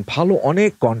কন্টেন্ট, ভালো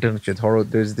অনেক কন্টেন্ট হচ্ছে, ধরো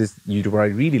there is this YouTuber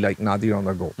I really like, Nadir on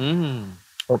the go,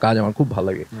 ওর কাজ আমার খুব ভালো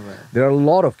লাগে। দের আর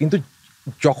লট অফ, কিন্তু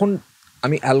যখন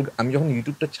আমি যখন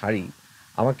ইউটিউবটা ছাড়ি,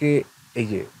 আমাকে এই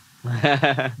যে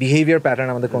বিহেভিয়ার প্যাটার্ন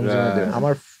আমাদের কনজিউমারদের,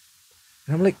 আমার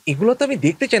লাইক এগুলো তো আমি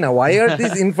দেখতে চাই না, why are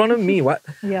these in front of me,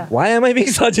 why am I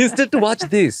being suggested to watch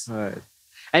this?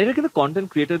 And এটা কিন্তু content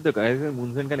ক্রিয়েটরদের,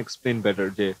 Munzereen can explain better,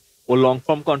 যে ও লং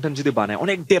ফর্ম কন্টেন্ট যদি বানায়,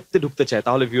 অনেক ডেপথে ঢুকতে চায়,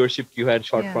 তাহলে ভিউয়ারশিপ কি হয়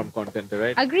শর্ট ফর্ম কন্টেন্টে,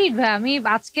 রাইট? এগ্রিড ভাই। আমি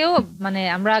আজকেও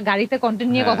আমরা গাড়িতে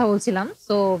কন্টেন্ট নিয়ে কথা বলছিলাম।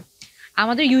 সো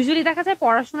আমাদের ইউজুয়ালি দেখা যায়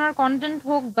পড়াশোনার কন্টেন্ট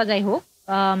হোক বা যাই হোক,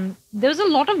 there is a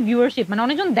lot of viewership,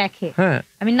 অনেকজন দেখে।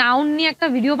 আমি নাউন নিয়ে একটা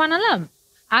ভিডিও বানালাম,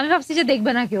 আমি ভাবছি যে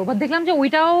দেখবে না কেউ, বাট দেখলাম যে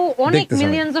ওইটাও অনেক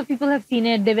millions of people have seen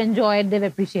it, they've enjoyed, they've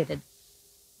appreciated.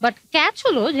 But catch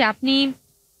হলো যে আপনি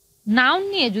নাউন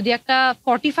নিয়ে যদি একটা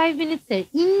 45 মিনিটসের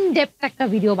ইন ডেপথ একটা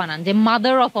ভিডিও বানান, যে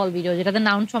মাদার অফ অল ভিডিও, যেটাতে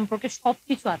নাউন সম্পর্কে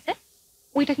সবকিছু আছে,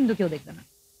 ওইটা কিন্তু কেউ দেখবে না।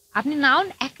 আপনি নাউন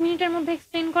 1 মিনিটের মধ্যে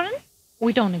এক্সপ্লেইন করেন,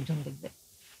 ওইটা অনেকজন দেখবে।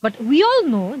 বাট উই অল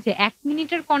নো যে 1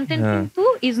 মিনিটের কন্টেন্ট কিন্তু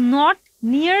is not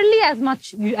nearly as much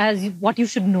as what you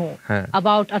should know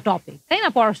about a topic, তাই না?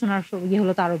 পড়াশোনার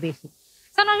হলো তো আরো বেশি।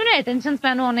 মানুষজনের অ্যাটেনশন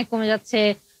স্প্যানও অনেক কমে যাচ্ছে,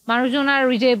 মানুষজন আর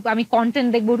ওই যে আমি কন্টেন্ট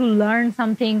দেখবো টু লার্ন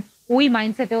সামথিং, ওই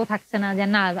মাইন্ডসেটেও থাকছে না, যে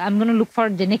না I am gonna look for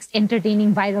যে নেক্সট এন্টারটেইনিং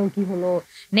ভাইরাল কি হলো,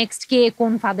 নেক্সট কে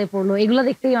কোন ফাঁদে পড়লো, এগুলো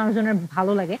দেখতেই মানুষজনের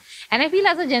ভালো লাগে। And I feel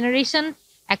as a generation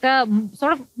একটা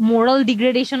সর্ট অফ মোরাল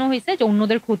ডিগ্রেডেশনও হয়েছে, যে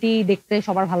অন্যদের ক্ষতি দেখতে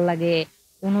সবার ভালো লাগে,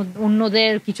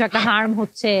 অন্যদের কিছু একটা হার্ম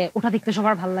হচ্ছে ওটা দেখতে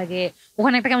সবার ভালো লাগে,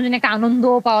 ওখানে একটা কেমন একটা আনন্দ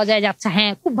পাওয়া যায়, যে আচ্ছা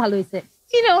হ্যাঁ খুব ভালো হয়েছে,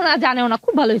 চিনেও না জানেও না,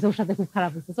 খুব ভালো হয়েছে, ওর সাথে খুব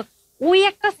খারাপ হয়েছে। তো ওই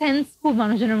একটা সেন্স খুব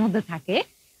মানুষজনের মধ্যে থাকে।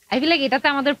 আই ফিল লাইক এটাতে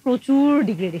আমাদের প্রচুর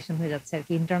ডিগ্রেডেশন হয়ে যাচ্ছে আর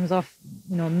কি, in terms of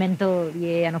mental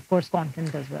end of course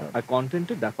content as well. আর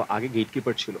কন্টেন্টে দেখো, আগে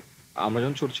গেটকিপার ছিল, আমরা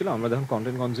যখন ছোট ছিলাম আমরা যখন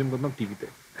কন্টেন্ট কনজিউম করতাম টিভিতে,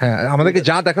 হ্যাঁ আমাদেরকে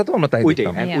যা দেখাতো আমরা তাই ওইটাই,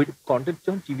 দেখতাম। ওই কন্টেন্ট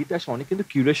যখন টিভিতে আসে অনেক কিন্তু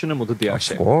কিউরেশনের মধ্যে দিয়ে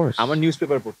আসে। Of course. আমার নিউজ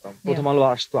পেপার পড়তাম, প্রথম আলো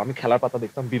আসতো, আমি খেলার পাতা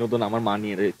দেখতাম, বিনোদন আমার মা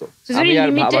নিয়ে যেত, So it's আমি very আর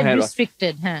বাবা, limited, হ্যাঁ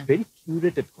restricted, হ্যাঁ। Very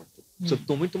curated content. সো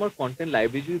তুমি তোমার কন্টেন্ট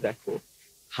লাইব্রেরি যদি দেখো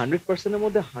 100% এর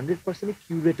মধ্যে 100%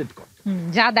 কিউরেটেড কন্টেন্ট,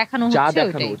 যা দেখানো যা হচ্ছে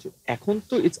দেখানো ওটাই। উচিত। এখন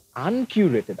তো ইটস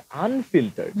আনকিউরেটেড,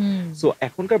 আনফিল্টার্ড। সো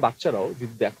এখনকার বাচ্চারাও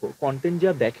যদি দেখো কন্টেন্ট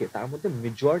যা দেখে তার মধ্যে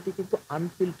মেজরিটি কিন্তু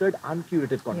আনফিল্টার্ড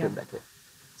আনকিউরেটেড কন্টেন্ট দেখে।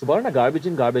 সো বলে না garbage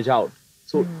in garbage out.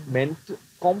 So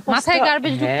মাথায়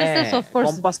গার্বেজ ঢুকতেছে, সো অফ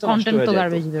কোর্স কন্টেন্ট তো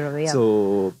গার্বেজ বের হবে। সো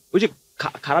ওই যে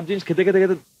খারাপ জিনিস খেতে খেতে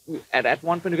খেতে at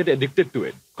one point you get addicted to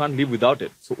it, can't live without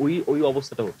it. So ওই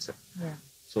অবস্থাটা হচ্ছে।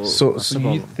 So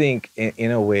you think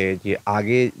in a way যে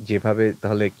আগে যেভাবে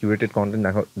তাহলে কিউরেটেড কন্টেন্ট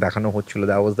দেখানো হচ্ছিল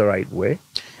that was the right way?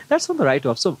 That's not the right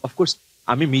way. So of course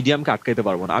আমি মিডিয়ামকে আটকাইতে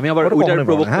পারবো না, আমি আবার ওইটার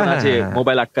প্রভোগ না যে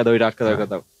মোবাইল আটকা দাও, এটা আটকা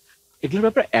দাও। এগুলোর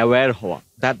ব্যাপারে অ্যাওয়্যার হওয়া,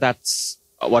 that's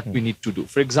what we need to do.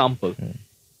 For example,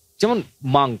 যেমন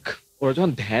মাঙ্ক ওরা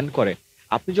যখন ধ্যান করে,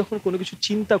 আপনি যখন কোনো কিছু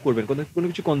চিন্তা করবেন, কোনো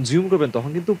কিছু কনজিউম করবেন,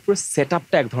 তখন কিন্তু পুরো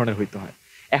সেটআপটা এক ধরনের হইতে হয়।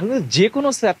 এখন কিন্তু যে কোনো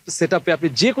সেটআপে আপনি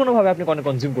যে কোনো ভাবে আপনি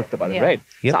কনজিউম করতে পারেন, রাইট?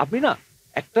 আপনি না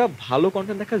একটা ভালো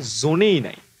কন্টেন্ট দেখার জোনেই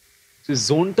নাই,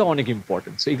 জোনটা অনেক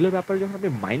ইম্পর্টেন্ট। সো এগুলোর ব্যাপারে যখন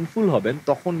আপনি মাইন্ডফুল হবেন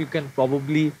তখন you can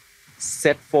probably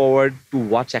set forward to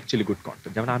watch actually good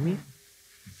content. যেমন আমি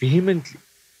ভেহিমেন্টলি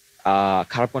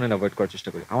খারাপ কন্টেন্ট অ্যাভয়েড করার চেষ্টা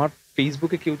করি। আমার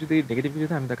ফেসবুকে কেউ যদি নেগেটিভ ভিডিও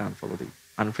দেয় আমি তাকে আনফলো দিই,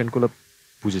 আনফ্রেন্ড করলে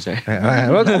বুঝে যায়।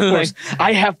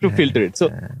 I have to filter it. So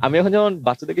আমি এখন যেমন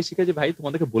বাচ্চাদেরকে শিখাই যে ভাই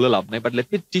তোমাদেরকে বলে লাভ নাই, but let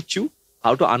me teach you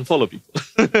how to unfollow people.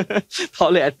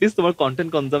 তাহলে অ্যাটলিস্ট তোমার কন্টেন্ট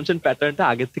কনজাম্পশন প্যাটার্নটা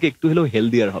আগের থেকে একটু হলেও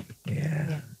হেলদিয়ার হবে।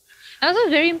 And also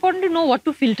very important to know what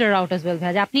to filter out as well.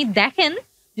 ভাই আপনি দেখেন,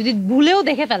 যদি ভুলেও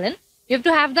দেখে ফেলেন, you have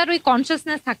to have that ওই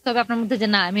কনসিয়াসনেস থাকতে হবে আপনার মধ্যে যে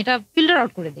না আমি এটা ফিল্টার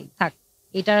আউট করে দেই, থাক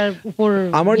এটার উপর।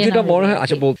 আমার যেটা মনে হয়,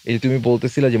 আচ্ছা এই তুমি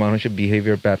বলতেছিলে যে মানুষের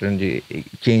বিহেভিয়ার প্যাটার্ন যে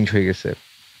চেঞ্জ হয়ে গেছে,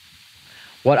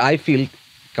 what I feel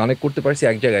কানেক্ট করতে পারছি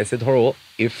এক জায়গায় এসে, ধরো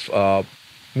ইফ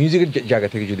মিউজিকের জায়গা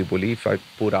থেকে যদি বলি, if I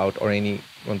put out or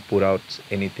put out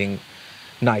anything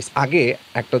nice, আগে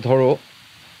একটা ধরো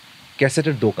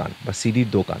ক্যাসেটের দোকান বা সিডির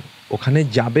দোকান, ওখানে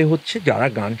যাবে হচ্ছে যারা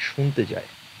গান শুনতে যায়,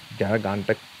 যারা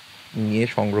গানটা নিয়ে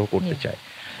সংগ্রহ করতে চায়।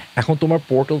 এখন তোমার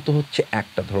পোর্টাল তো হচ্ছে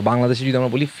একটা, ধরো বাংলাদেশে যদি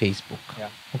আমরা বলি ফেসবুক,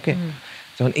 ওকে,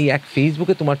 যখন এই এক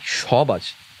ফেসবুকে তোমার সব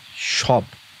আছে, সব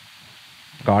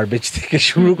গার্বেজ থেকে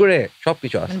শুরু করে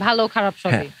সবকিছু আছে, ভালো খারাপ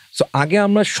সবই। হ্যাঁ, সো আগে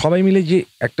আমরা সবাই মিলে যে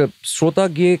একটা শ্রোতা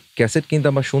গিয়ে ক্যাসেট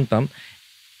কিনতাম বা শুনতাম,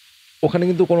 ওখানে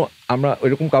কিন্তু কোনো আমরা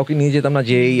ওইরকম কাউকে নিয়ে যেতাম না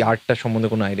যে এই আর্টটার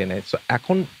সম্বন্ধে কোনো আইডিয়া নেই। সো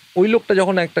এখন ওই লোকটা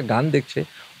যখন একটা গান দেখছে,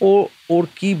 ওর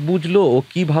কি বুঝলো, ও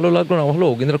কি ভালো লাগলো না হলো,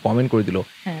 ও কিন্তু কমেন্ট করে দিল।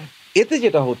 এতে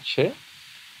যেটা হচ্ছে,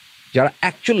 যারা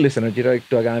অ্যাকচুয়াল লিসেনার, যেটা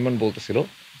একটু আগে আয়মান বলতেছিল,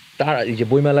 তারা এই যে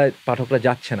বইমেলায় পাঠকরা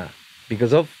যাচ্ছে না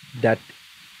because of that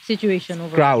situation,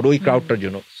 crowd, ওই ক্রাউডটার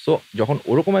জন্য। সো যখন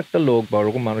ওরকম একটা লোক বা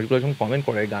ওরকম মানুষগুলো যখন কমেন্ট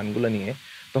করে গানগুলো নিয়ে,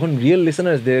 তখন রিয়েল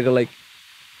লিসেনার্স দে লাইক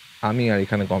আমি আর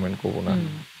এখানে কমেন্ট করবো না,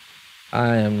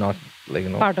 I am not like,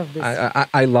 you know, part of this.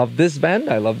 I love this band,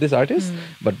 I love this artist,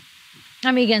 but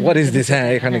what is this?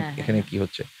 এখানে কি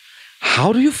হচ্ছে? How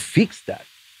do you fix that?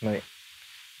 Like,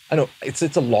 I know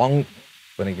it's a long,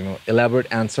 like, you know, elaborate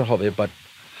answer হবে, but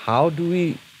how do we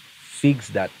fix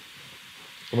that?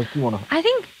 তোমার কি মনে হয়? I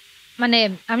think মানে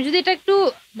আমি যদি এটা একটু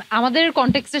আমাদের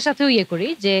কনটেক্সটের সাথেও করি,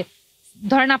 যে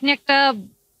ধরেন আপনি একটা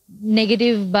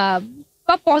নেগেটিভ বা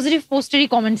পজিটিভ পোস্টেরই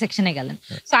কমেন্ট সেকশনে গেলেন।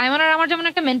 সো আইমান আর আমার যেমন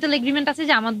একটা মেন্টাল এগ্রিমেন্ট আছে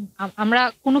যে আমরা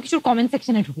কোনো কিছুর কমেন্ট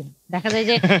সেকশনে ঢুকি না। দেখা যায়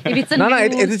যে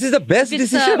this is the best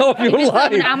decision of your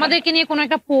life, আমাদেরকে নিয়ে কোনো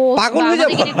একটা পোস্ট বা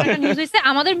আমাদেরকে নিয়ে কোনো একটা নিউজ হইছে,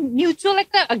 আমাদের মিউচুয়াল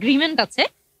একটা এগ্রিমেন্ট আছে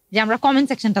যে আমরা কমেন্ট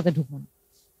সেকশনটাতে ঢুকবো না।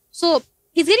 So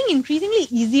it's getting increasingly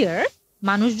easier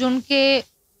মানুষজনকে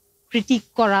ক্রিটিক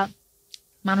করা,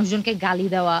 মানুষজনকে গালি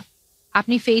দেওয়া।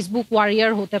 আপনি ফেসবুক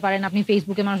ওয়ারিয়ার হতে পারেন, আপনি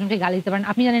ফেসবুকে মানুষজনকে গালি দিতে পারেন,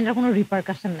 আপনি জানেন এটার কোনো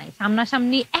রিপারকাশন নাই।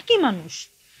 সামনাসামনি একই মানুষ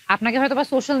আপনাকে হয়তো বা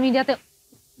সোশ্যাল মিডিয়াতে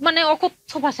মানে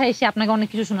অকথ্য ভাষায় এসে আপনাকে অনেক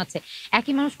কিছু শোনাচ্ছে,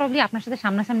 একই মানুষ প্রবাবলি আপনার সাথে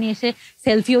সামনাসামনি এসে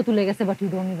সেলফিও তুলে গেছে, but you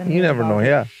don't even you never know.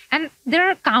 Yeah, and there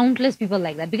are countless people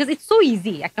like that because it's so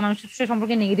easy একটা মানুষের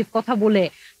সম্পর্কে নেগেটিভ কথা বলে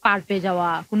পার পেয়ে যাওয়া,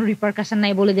 কোনো রিপারকাশন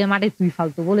নাই, বলে দিয়ে মাঠে তুই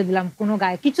ফালতু বলে দিলাম, কোনো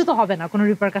গায়ে কিছু তো হবে না, কোনো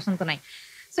রিপারকাশন তো নাই।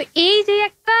 সো এই যে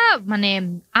একটা মানে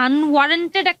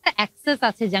আনওয়ারেন্টেড একটা অ্যাক্সেস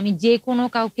আছে যে আমি যে কোনো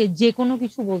কাউকে যে কোনো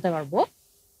কিছু বলতে পারবো,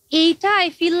 এইটা আই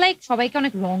ফিল লাইক সবাইকে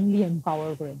অনেক রংলি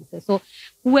এম্পাওয়ার করে দিচ্ছে। So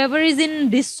whoever is in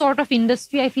this sort of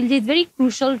industry I feel যে it's very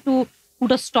crucial to put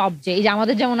a stop. যে এই যে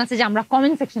আমাদের যেমন আছে যে আমরা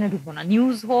কমেন্ট সেকশনে ঢুকবো না,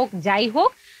 নিউজ হোক যাই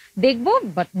হোক দেখবো,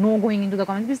 but no going into the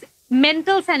comment,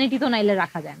 mental sanity তো নাইলে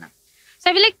রাখা যায় না। সো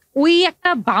আই ফিল লাইক ওই একটা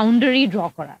বাউন্ডারি ড্র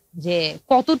করা যে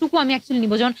কতটুকু আমি অ্যাকচুয়ালি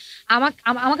নিব। যেমন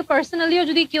আমাকে পার্সোনালিও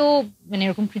যদি কেউ মানে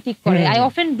এরকম ক্রিটিক করে, I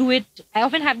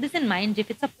often have this in mind যে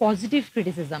ইটস আ পজিটিভ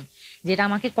ক্রিটিসিজম, যেটা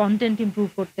আমাকে কন্টেন্ট ইমপ্রুভ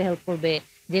করতে হেল্প করবে,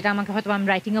 যেটা আমাকে হয়তো আমি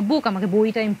রাইটিং আ বুক, আমাকে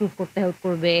বইটা ইমপ্রুভ করতে হেল্প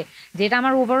করবে, যেটা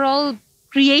আমার ওভারঅল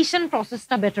ক্রিয়েশন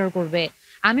প্রসেসটা বেটার করবে,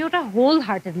 আমি ওটা হোল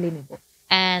হার্টেডলি নিব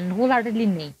অ্যান্ড হোল হার্টেডলি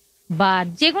নেই। বাট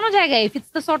যে কোনো জায়গায় if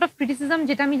it's the sort of criticism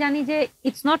যেটা আমি জানি যে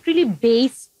it's not really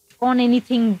based on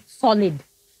anything solid,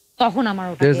 তখন আমার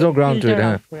ওটা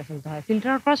করে ফেলতে হয়। ফিল্টার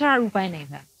আউট করা ছাড়া আর উপায় নেই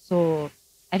ভাই। সো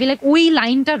আই ফিল লাইক ওই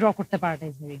লাইনটা ড্র করতে পারাটা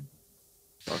is very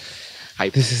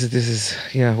This is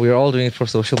yeah, we are all doing it for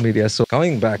social media. So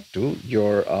coming back to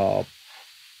your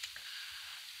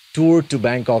tour to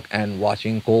Bangkok and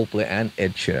watching Coldplay and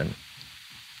Ed Sheeran,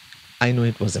 I know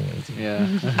it was amazing.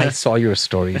 Yeah. I saw your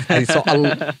stories. I saw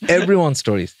everyone's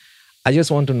stories. I just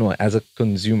want to know, as a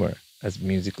consumer, as a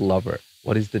music lover,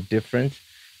 what is the difference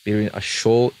between a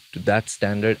show to that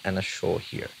standard and a show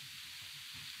here?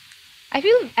 I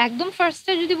feel একদম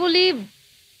ফার্স্টে যদি বলি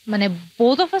মানে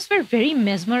both of us were very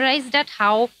mesmerized at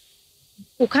how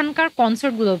ওখানকার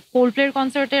কনসার্টগুলো, কোল্ডপ্লের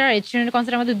কনসার্টের আর add শিরানের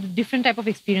concert আমাদের different type of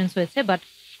experience হয়েছে। But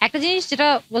একটা জিনিস যেটা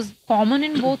ওয়াজ কমন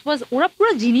ইন বোথ ওয়াজ ওরা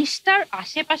পুরো জিনিসটার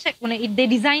আশেপাশে মানে দে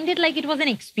designed it like it was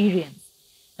an experience,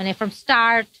 মানে ফ্রম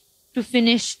স্টার্ট টু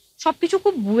ফিনিশ সবকিছু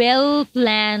খুব ওয়েল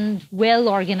প্ল্যান্ড, ওয়েল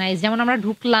অর্গানাইজ। যেমন আমরা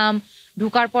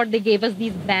ঢুকার পর they gave us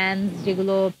this bands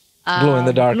যেগুলো গ্লো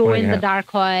ইন দ্য ডার্ক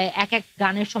হয়, এক এক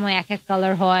গানের সময় এক এক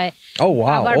কালার হয়।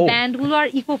 আবার ব্যান্ড গুলো আর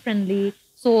ইকো ফ্রেন্ডলি।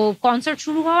 সো কনসার্ট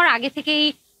শুরু হওয়ার আগে থেকেই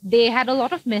they had a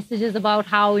lot of messages about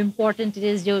how important it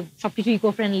is যে সবকিছু ইকো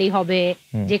ফ্রেন্ডলি হবে,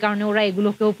 যে কারণে ওরা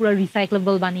এগুলোকেও পুরো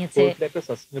রিসাইক্লেবল বানিয়েছে,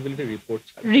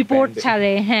 রিপোর্ট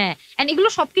ছাড়ে। হ্যাঁ, এন্ড এগুলো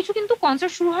সবকিছু কিন্তু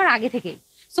কনসার্ট শুরু হওয়ার আগে থেকেই।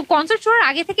 সো কনসার্ট শুরুর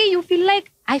আগে থেকে you feel like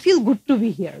I feel good to B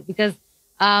here because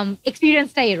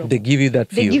এক্সপিরিয়েন্সটা এরকম, they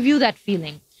give you that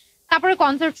feeling. তারপরে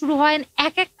কনসার্ট শুরু হয়,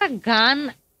 এক একটা গান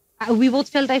we both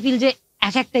felt I feel যে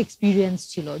এক একটা এক্সপিরিয়েন্স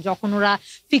ছিল। যখন ওরা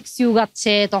ফিক্স ইউ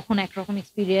গাচ্ছে তখন একরকম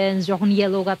এক্সপিরিয়েন্স, যখন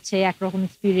ইয়েলো গাচ্ছে একরকম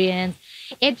এক্সপিরিয়েন্স।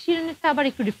 এড শিরানেরটা আবার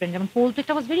একটু ডিফারেন্ট, যেমন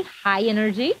কোল্ডপ্লেটা was very high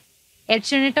energy, add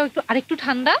শিরানেরটাও আরেকটু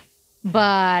ঠান্ডা।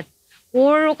 বাট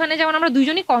ওর ওখানে যেমন আমরা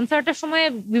দুইজনই কনসার্টের সময়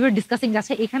উই ওয়ার ডিসকাসিং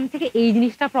যাচ্ছে এখান থেকে এই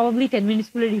জিনিসটা প্রবাবলি 10 মিনিট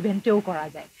স্কুলের ইভেন্টেও করা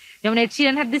যায়। যেমন Ed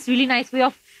Sheeran had this really nice way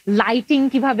of lighting,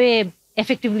 কিভাবে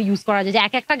এফেক্টিভলি ইউজ করা যায়, যে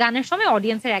এক একটা গানের সময়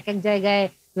অডিয়েন্সের এক এক জায়গায়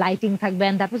লাইটিং থাকবে,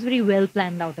 and that was very well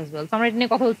planned out as well. আমরা এটা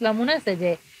নিয়ে কথা বলছিলাম, মনে আছে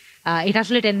যে এটা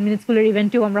আসলে 10 মিনিট স্কুলের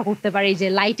ইভেন্টেও আমরা করতে পারি, যে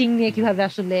লাইটিং নিয়ে কিভাবে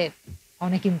আসলে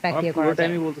অনেক ইম্প্যাক্ট দিয়ে করা যায়।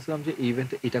 আমি বলতেছিলাম যে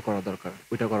ইভেন্টে এটা করা দরকার,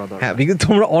 ওইটা করা দরকার। হ্যাঁ, বিকজ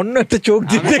তোমরা অন্য একটা চোখ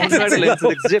দিয়ে দেখতেছিলে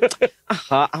যে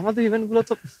আমাদের ইভেন্ট গুলো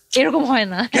তো এরকম হয়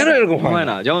না। কেন এরকম হয়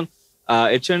না? যেমন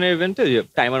এড শিরানের ইভেন্টে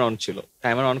টাইমার অন ছিল,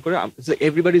 টাইমার অন করে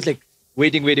everybody is like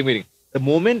waiting. The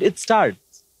moment it start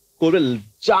করবে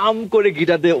জাম করে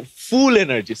গিটার দিয়ে ফুল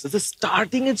energy. So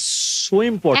starting is so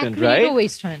important, right?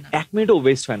 এক মিনিটও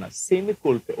ওয়েস্ট হয় না। সেম উইথ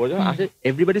কোল্ডপ্লে, ওর যখন আসে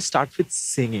everybody start with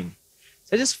singing. So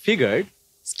I just figured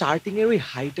starting এর ওই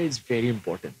হাইটা ইজ ভেরি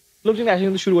ইম্পর্টেন্ট। লোকজন আসে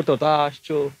কিন্তু শুরু করতে হতো,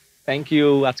 আসছো, থ্যাংক ইউ,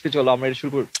 আজকে চলো আমরা এটা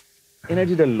শুরু করি,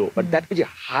 এনার্জিটা লো। বাট দ্যাট যে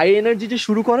হাই এনার্জি যে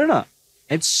শুরু করে না,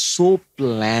 ইটস সো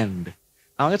প্ল্যান্ড।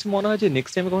 আমার কাছে মনে হয় যে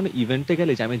নেক্সট টাইম কখনো ইভেন্টে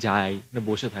গেলে যে আমি যাই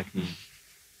বসে থাকি,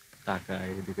 তাকাই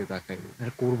এদিকে তাকাই,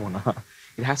 এটা করবো না।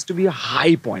 It has to be a high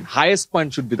point, highest point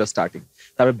should be the starting.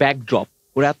 তারপরে ব্যাকড্রপ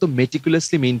ওরা এত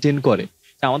মেটিকুলাসলি মেনটেন করে।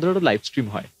 আমাদের একটা লাইভ স্ট্রিম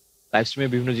হয়, লাইভ স্ট্রিমে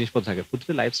বিভিন্ন জিনিসপত্র থাকে,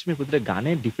 প্রতিটা লাইভ স্ট্রিমে প্রতিটা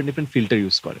গানে ডিফারেন্ট ফিল্টার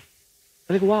ইউজ করে।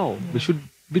 Like wow, we should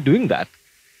be doing that,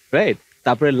 right?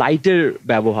 তারপরে লাইটের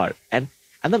ব্যবহার, and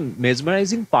the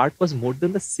mesmerising part was more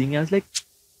then the Singh. I was like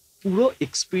পুরো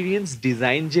এক্সপিরিয়েন্স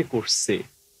ডিজাইন যে করছে,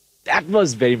 that was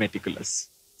very meticulous.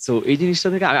 So এই জিনিসটা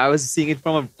থেকে I was seeing it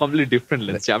from a completely different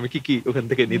lens, যে আমি কি ওখান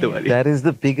থেকে নিতে পারি। That is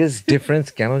the biggest difference.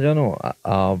 কেন জানো,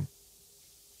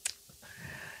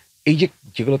 এই যে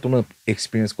যেগুলো তোমরা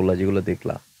এক্সপিরিয়েন্স করলা, যেগুলো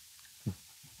দেখলা,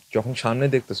 যখন সামনে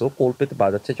দেখতেছো কোল্ডপ্লেতে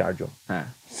বাজাচ্ছে 4 জন। হ্যাঁ,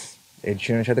 এড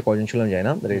শিরানের সাথে কজন ছিলাম জানি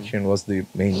না, but Ed Sheeran was the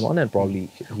main one, and probably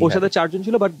ওর সাথে 4 জন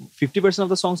ছিল, বাট 50% অফ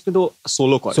দ্য সংস কিন্তু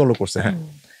সোলো করছে। হ্যাঁ,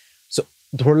 সো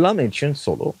ধরলাম এড শিরান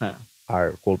সোলো, হ্যাঁ, আর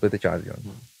কোল্ডপ্লেতে 4 জন।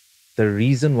 The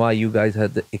reason why you guys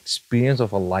had the experience of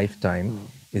a lifetime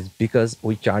is because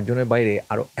ওই 4 জনের বাইরে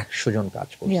আরো 100 জন কাজ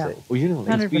করছে।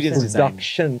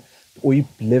 প্রোডাকশন, ওই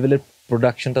লেভেলের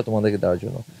প্রোডাকশনটা তোমাদেরকে দেওয়ার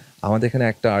জন্য। আমাদের এখানে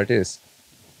একটা artist,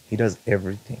 he does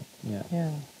everything.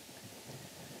 Yeah.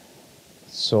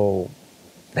 So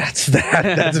that's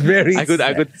very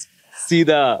I could see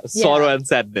the sorrow and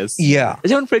sadness. Yeah.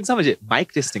 যেমন ফর এক্সাম্পল যে মাইক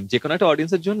টেস্টিং, যে কোনো একটা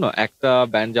অডিয়েন্সের জন্য একটা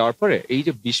ব্যান্ড যাওয়ার পরে এই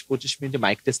যে 20-25 মিনিট যে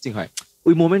মাইক টেস্টিং হয়,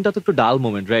 ওই মোমেন্টটা তো একটু ডাল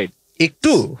মোমেন্ট, রাইট?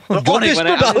 একটু অনেক, যথেষ্ট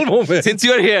মানে ডাল moment. since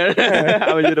you are here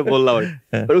আমি যেটা বললাম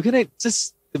but ওখানে just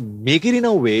make it in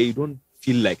a way you don't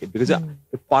feel like it because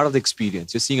you're part of the experience,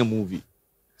 you're seeing a movie.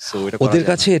 So এটা করা ওদের যায়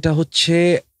কাছে না। এটা হচ্ছে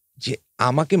যে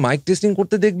আমাকে মাইক টেস্টিং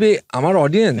করতে দেখবে আমার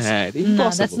অডিয়েন্স, হ্যাঁ এটা No,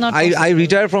 impossible. that's not I possible.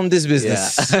 Retire from this business.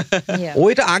 Yeah. ও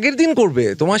এটা আগের দিন করবে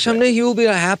তোমার সামনে, হি উইল বি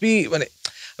হ্যাপি। মানে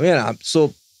সো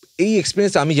এই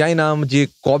এক্সপিরিয়েন্স আমি জানি না যে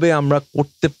কবে আমরা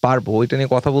করতে পারবো, এটা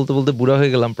নিয়ে কথা বলতে বলতে বুড়া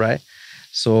হয়ে গেলাম প্রায়।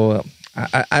 So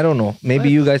I don't know, maybe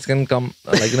you guys can come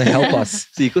like help us.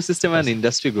 Ecosystem and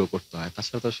industry grow করতে হয়,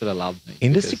 তাছাড়া তো আসলে লাভ নেই।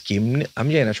 ইন্ডাস্ট্রি কেমনে আমি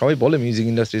জানি না, সবাই বলে music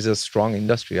industry is a strong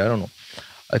industry, I don't know,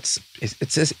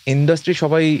 it's industry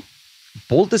সবাই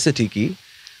বলতেছে ঠিকই।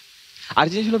 আর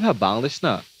জিনিস হলো ভাই বাংলাদেশ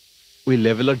না ওই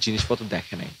লেভেলের জিনিসপত্র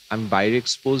দেখে নাই। আমি বাইরে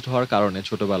এক্সপোজড হওয়ার কারণে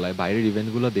ছোটবেলায় বাইরের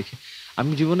ইভেন্টগুলো দেখে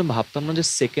আমি জীবনে ভাবতাম না যে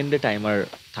সেকেন্ডে টাইমার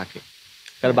থাকে।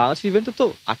 কারণ বাংলাদেশ ইভেন্টে তো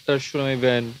 8টার সময়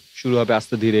ইভেন্ট শুরু হবে,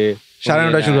 আস্তে ধীরে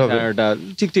 9:30 শুরু হবে, 9:30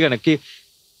 ঠিক ঠিক না কি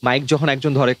মাইক যখন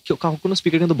একজন ধরে কোনো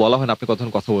স্পিকার কিন্তু বলা হয় না আপনি কখন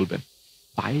কথা বলবেন।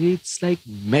 বাইরে ইটস লাইক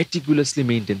মেটিকুলাসলি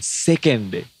মেইনটেইন,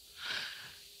 সেকেন্ডে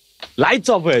লাইটস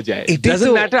অফ হয়ে যায়, এটাই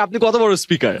ডাজন্ট তো- ম্যাটার আপনি কত বড়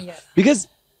speaker, Yeah. Because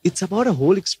it's about a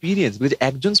whole experience. Because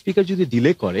একজন স্পিকার যদি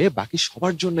ডিলে করে বাকি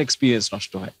সবার জন্য এক্সপিরিয়েন্স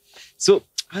নষ্ট হয়। So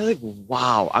I like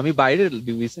wow. আমি বাইরে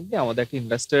রিসেন্টলি আমাদের একটা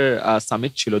ইনভেস্টর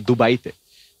সামিট ছিল দুবাইতে,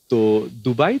 তো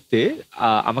দুবাইতে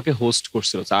আমাকে হোস্ট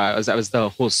করছিল, আই ওয়াজ দ্য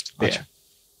হোস্ট দেয়ার।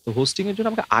 তো হোস্টিং এর জন্য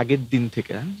আমাকে আগের দিন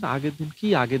থেকে, আগের দিন কি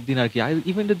আগের দিন আর কি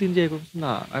ইভেন্টের দিন যে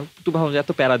না আমি একটু ভাবলাম যে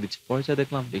এত প্যারা দিচ্ছে, পরে যা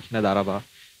দেখলাম এখানে দাঁড়াবা,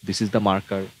 দিস ইজ দ্য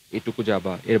মার্কার, এটুকু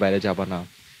যাবা, এর বাইরে যাবা না।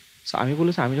 So আমি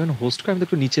বলেছি আমি যখন হোস্ট করি আমি তো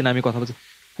একটু নিচে নামি কথা বলছি,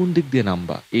 কোন দিক দিয়ে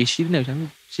নামবা, এই সিঁড়ি না আমি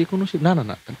যে কোনো সিঁড়ি, না না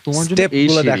না তোমার জন্য Step এই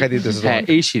গুলো সিঁড়ি। দেখাই দিতেছে হ্যাঁ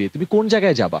তোমাকে। এই সিঁড়ি, তুমি কোন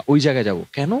জায়গায় যাবা, ওই জায়গায় যাবো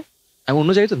কেন, আমি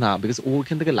অন্য জায়গায় তো না, বিকজ ও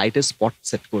ওখান থেকে লাইটের স্পট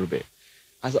সেট করবে।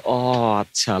 আচ্ছা ও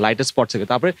আচ্ছা লাইটের স্পট সেট,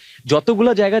 তারপরে যতগুলো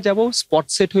জায়গায় যাবো স্পট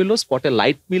সেট হইলো, স্পটে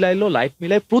লাইট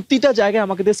মিলাই প্রতিটা জায়গায়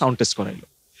আমাকে দিয়ে সাউন্ড টেস্ট করাইলো।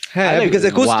 হ্যাঁ, because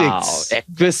acoustics.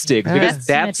 Acoustics, হ্যাঁ। because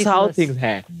that's how Meticulous. things,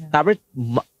 হ্যাঁ। তারপরে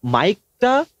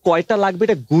মাইকটা কয়টা লাগবে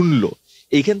এটা গুনলো,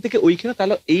 এইখান থেকে ওইখানে,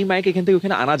 তাহলে এই মাইক এখান থেকে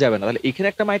ওইখানে আনা যাবে না, তাহলে এখানে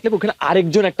একটা মাইক লাগবে, ওখানে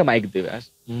আরেকজন একটা মাইক দেবে।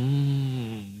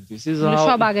 দিস ইজ মানে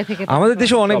সব আগে থেকে আমাদের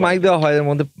দেশে অনেক মাইক দেওয়া হয়, এর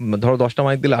মধ্যে ধরো 10টা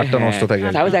মাইক দিলে 8টা নষ্ট থাকে।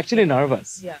 I was actually nervous.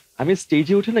 Yeah. আমি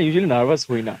স্টেজে উঠে না ইউজুয়ালি নার্ভাস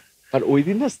হই না, আর ওই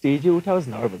দিন না স্টেজে উঠে I was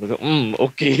nervous.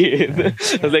 Okay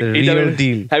Real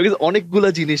deal. হ্যাঁ, বিকজ অনেকগুলা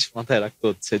জিনিস মাথায় রাখতে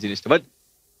হচ্ছে জিনিসটা, but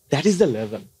that is the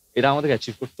level, এটা আমাদের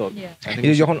অ্যাচিভ করতে হবে। Yeah. I think এই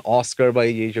যে যখন অস্কার বা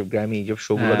এইসব গ্র্যামি এইসব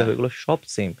শো গুলো হ্যাঁ। দেখো, এগুলো সব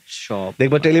সেম। সব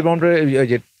দেখবা টেলিপ্রম্পটারে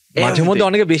যে মাঝে মধ্যে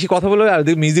অনেকে বেশি কথা বলে আর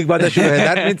মিউজিক বাজা শুরু হয়,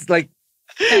 that means like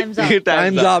times up.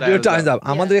 Times up, your Times up.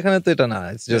 আমাদের এখানে তো এটা না,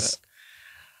 ইটস জাস্ট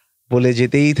বলে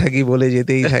যেতেই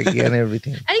থাকি এন্ড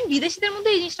এভরিথিং। I think বিদেশিদের মধ্যে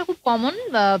এই জিনিসটা খুব কমন,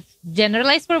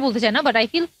 জেনারেলাইজ করে বলতে চাই না, বাট আই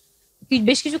ফিল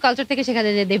বেশ কিছু কালচার থেকে শেখা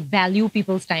যায় যে দে ভ্যালিউ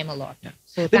পিপলস টাইম আ লট,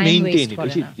 সো টাইম মেইনটেইন ওয়েস্ট ইট।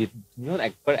 করে না। তুমি যখন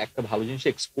একবার একটা ভালো জিনিসে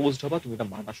এক্সপোজড হবা তুমি এটা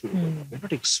মানা শুরু করবে, you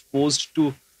not exposed two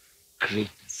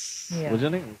greatness. Yeah.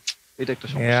 বুঝলে এটা একটা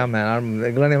Yeah, সমস্যা। man, আর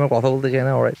এগুলো নিয়ে আমার কথা বলতে চাই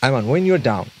না। Alright, Ayman, when you're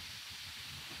down,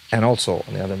 and also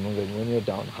on the other hand, when you're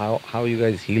down, how you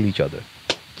guys heal each other?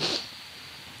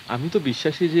 আমি তো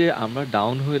বিশ্বাসী যে আমরা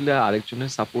ডাউন হইলে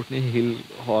আরেকজনের সাপোর্ট নিয়ে হিল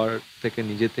হওয়ার থেকে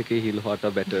নিজে থেকে হিল হওয়াটা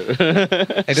বেটার।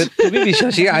 এটা তুমি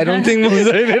বিশ্বাসী? I don't think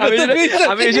Munzereen এটা আমি তুমি বিশ্বাসী।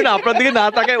 আমি এই জন্য আপনার দিকে না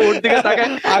তাকাই ওর দিকে তাকাই।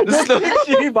 I don't think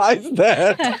she buys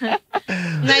that.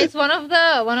 No, it's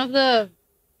one of the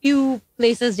few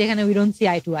places যেখানে we don't see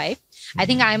eye to eye. I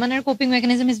think Ayman's coping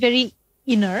mechanism is very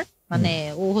inner. মানে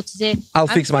ও হচ্ছে যে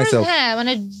I'll fix myself. হ্যাঁ,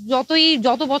 মানে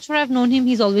যত বছর I've known him,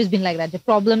 he's always been like that. The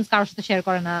problems কারোর সাথে শেয়ার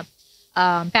করে না,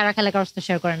 প্যারা খেলা কারোর সাথে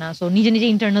শেয়ার করে না, সো নিজে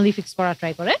ইন্টারনালি ফিক্স করা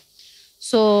ট্রাই করে।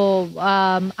 সো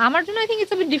আমার জন্য I think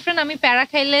it's a bit different. আমি প্যারা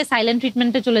খাইলে সাইলেন্ট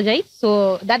ট্রিটমেন্টে চলে যাই, so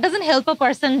that doesn't help a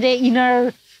person যে ইনার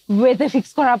ওয়েতে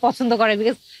ফিক্স করা পছন্দ করে,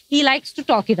 because he likes to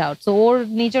talk it out. So or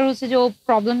nature হচ্ছে যে ও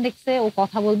প্রবলেম দেখছে, ও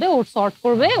কথা বলবে, ওর সর্ট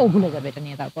করবে, ও ভুলে যাবে এটা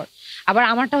নিয়ে। তারপর আবার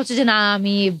আমারটা হচ্ছে যে না,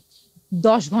 আমি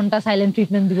 10 ঘন্টা সাইলেন্ট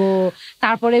ট্রিটমেন্ট দিব,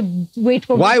 তারপরে ওয়েট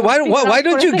করব। Why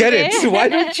don't you get it? Why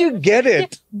don't you get it?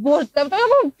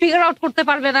 Figure out করতে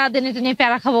পারবে না, দেন এটা নিয়ে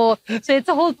প্যারা খাবো। So it's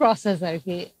a whole process আর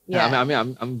কি। আমি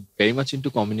very much into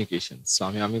communication, so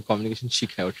আমি কমিউনিকেশন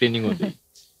শিখাই, ট্রেনিং ও দিই।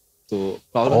 তো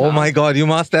Oh my God, you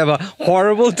must have a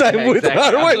horrible time with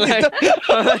her.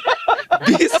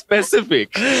 Be specific,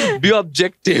 be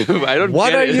objective. I don't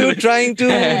What get are it. you trying to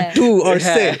do or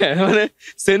say? মানে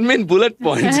send me in bullet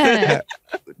points.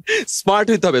 Smart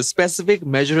হইতে হবে, specific,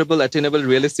 measurable, attainable,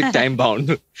 realistic, time bound.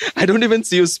 I don't even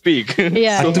see you speak.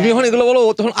 Yeah. তুমি যখন এগুলো বলো,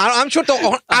 তখন I'm sure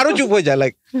তখন আরো চুপ হয়ে যায়,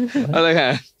 like I'm like,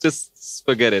 just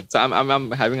forget it. So I'm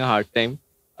having a hard time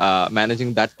managing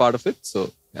that part of it. So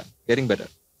yeah, getting better.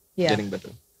 Yeah. Getting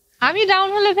better. আমি ডাউন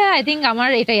হলে ভাই আই থিঙ্ক আমার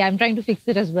এটাই I am trying to fix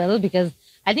it as well because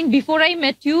I think before I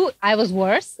met you I was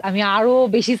ওয়ার্স আমি আরো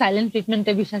বেশি silent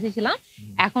ট্রিটমেন্টে বিশ্বাসী ছিলাম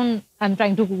এখন I am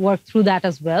trying to work through that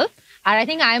as well R I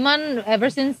think Ayman ever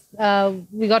since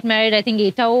we got married I think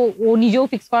এটাও ও নিজেও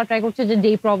fix করা try করছে যে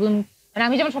প্রবলেম মানে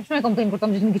আমি যেমন সবসময় কমপ্লেন করতাম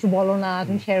যে তুমি কিছু বলো না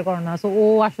তুমি শেয়ার করো না সো ও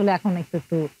আসলে এখন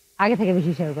একটু আগে থেকে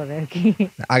বেশি শেয়ার করে আর কি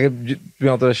আগে তুমি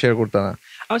অতটা শেয়ার করতে না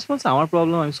আমি বলছি আমার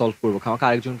প্রবলেম আমি সলভ করবো আমাকে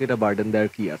আরেকজনকে এটা বার্ডেন দেওয়ার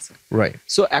কি আছে রাইট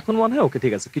সো এখন মনে হয় ওকে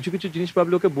ঠিক আছে কিছু কিছু জিনিস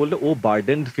প্রবলেম ওকে বললে ও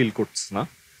বার্ডেন ফিল করছে না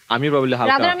আমি প্রবলেম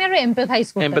হালকা রাদার আমি আরো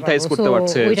এমপ্যাথাইজ করতে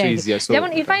পারছে যেমন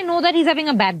if I know that he is having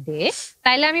a bad day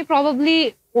তাইলে আমি প্রবাবলি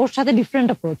ওর সাথে ডিফারেন্ট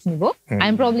অ্যাপ্রোচ নিব আই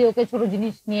এম প্রবাবলি ওকে ছোট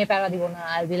জিনিস নিয়ে প্যারা দিব না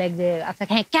আই বি লাইক যে আচ্ছা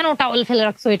হ্যাঁ কেন টাওয়েল ফেলে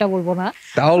রাখছো এটা বলবো না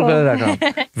টাওয়েল ফেলে রাখা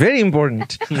ভেরি ইম্পর্টেন্ট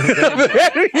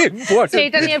ভেরি ইম্পর্টেন্ট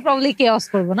সেটা নিয়ে প্রবাবলি কেওস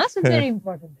করব না সো ভেরি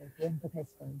ইম্পর্টেন্ট এমপ্যাথাইজ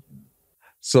করা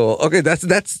So okay,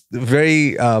 that's very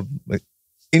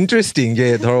interesting. যে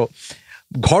ধরো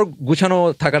ঘর গুছানো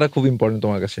থাকাটা খুব ইম্পর্টেন্ট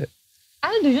তোমার কাছে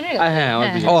আমি দুজনের হ্যাঁ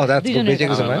Oh, that's good. বেঁচে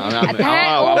গেছো man.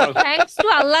 থ্যাঙ্কস টু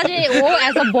আল্লাহ যে ও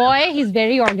as a boy he is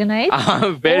very organised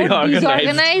very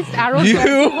organised আর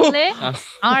হলে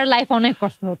আমার লাইফ অনেক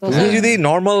কষ্ট হতো তুমি যদি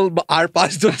নরমাল আর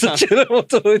 5-10 ছেলের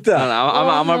মতো হইতা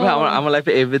আমার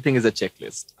লাইফে এভরিথিং ইজ আ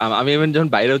চেকলিস্ট আমি ইভেন যখন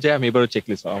বাইরেও যাই আমি এবারও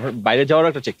চেকলিস্ট আমার বাইরে যাওয়ার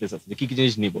একটা চেকলিস্ট আছে যে কি কি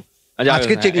জিনিস নিব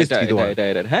আজকে চেকলিস্ট কি তোমার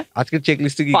হ্যাঁ আজকে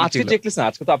চেকলিস্টে কি আজকে চেকলিস্ট না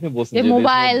আজকে তো আপনি বলছেন যে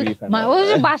মোবাইল ও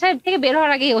যে বাসায় থেকে বের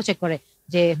হওয়ার আগে ও চেক করে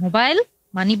যে মোবাইল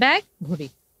মানি ব্যাগ ঘড়ি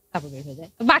তারপর বের হয়ে যায়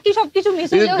বাকি সবকিছু মিস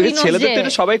হলেও হি নোজ ছেলেদের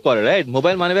তো সবাই করে রাইট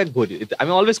মোবাইল মানি ব্যাগ ঘড়ি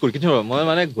আমি অলওয়েজ করি কিছু মোবাইল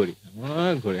মানি ব্যাগ ঘড়ি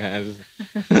হ্যাঁ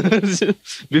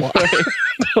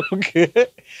okay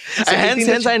and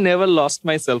since I never lost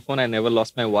my cell phone I never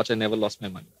lost my watch I never lost my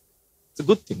money it's a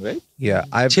good thing right yeah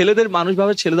ছেলেদের মানুষ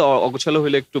ভাবে ছেলেদের অগোছালো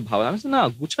হইলে একটু ভালো আমি না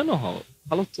গুছানো হও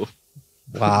ভালো তো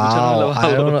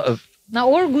না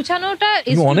ওর গুছানোটা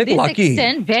ইজ অনেক লাকি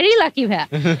ভেরি লাকি ভাই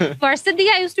ফার্স্টের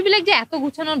দিকে I used to be like যে এত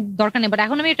গুছানোর দরকার নেই বাট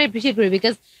এখন আমি এটা অ্যাপ্রিশিয়েট করি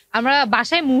বিকজ আমরা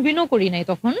বাসায় মুভিও করি নাই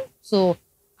তখন সো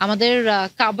আমাদের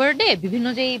কাবার্ডে বিভিন্ন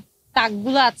যে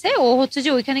তাকগুলো আছে ও হচ্ছে যে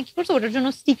ওইখানে কি করছে ওটার জন্য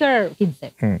স্টিকার কিনছে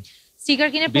স্টিকার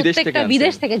কিনে প্রত্যেকটা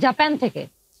বিদেশ থেকে জাপান থেকে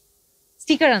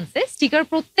স্টিকার আনছে স্টিকার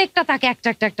প্রত্যেকটা তাকে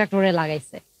একটা করে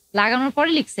লাগাইছে লাগানোর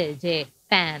পরে লিখছে যে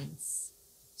pants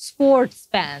sports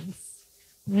pants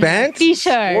pant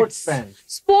T-shirt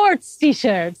sports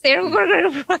T-shirt এরকম করে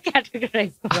পুরো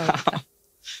ক্যাটাগরাইজ করা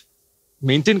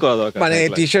মেইনটেইন করা দরকার মানে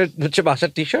টি-শার্ট হচ্ছে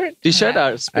বাসার টি-শার্ট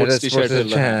আর স্পোর্টস টি-শার্ট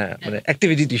হ্যাঁ মানে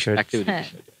অ্যাক্টিভিটি টি-শার্ট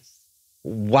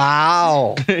ওয়াও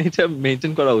এটা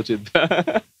মেইনটেইন করা উচিত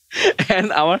এন্ড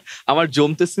আমার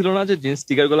জমতে ছিল না যে জিন্স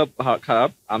স্টিকার গুলো খারাপ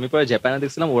আমি পরে জাপানে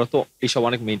দেখছিলাম ওরা তো এইসব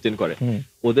অনেক মেইনটেইন করে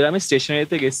ওদের আমি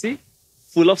স্টেশনারিতে গেছি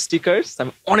ফুল অফ স্টিকারস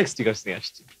আমি অনেক স্টিকারস নিয়ে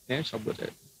আসছি হ্যাঁ সবগুলো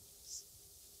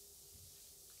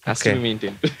Okay.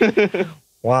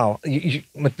 Wow.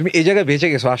 তুমি এই জায়গায় বেঁচে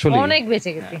গেছো আসলে অনেক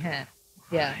বেঁচে গেছি হ্যাঁ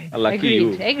yeah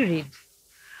agreed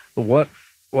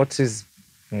what's his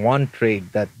one trait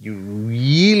that you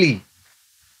really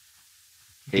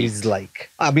dislike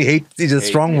I mean hate is a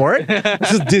strong word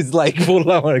this is dislike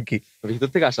বললাম আর কি ভিতর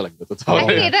থেকে আসা লাগবে তো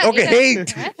okay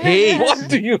hate what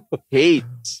do you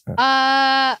hate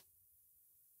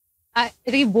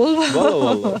এটা কি বলবো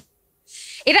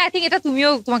এটা আই থিঙ্ক এটা তুমিও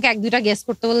তোমাকে এক দুইটা গেস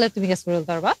করতে বললে তুমি গেস করে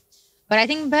বলতে পারবা বাট আই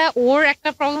থিঙ্ক ভাই ওর একটা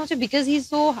প্রবলেম হচ্ছে বিকজ হি ইজ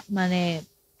সো মানে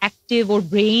অ্যাক্টিভ ওর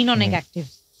ব্রেইন অনেক active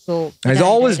so he's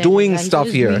always doing stuff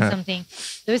here something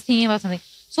always thinking about something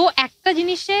so একটা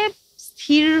জিনিসে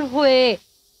স্থির হয়ে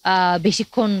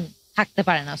বেশিক্ষণ থাকতে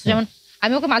পারে না যেমন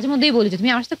আমি ওকে মাঝে মধ্যেই বলি যে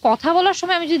তুমি আমার সাথে কথা বলার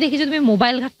সময় আমি যদি দেখি যে তুমি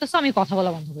মোবাইল ঘাঁটতেছো আমি কথা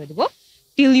বলা বন্ধ করে দেবো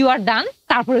টিল ইউ আর ডান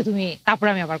তারপরে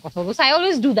আমি আবার কথা বলবো আই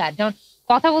অলওয়েজ ডু দ্যাট যেমন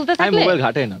কথা বলতে থাকলে মোবাইল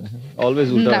ঘাটে না অলওয়েজ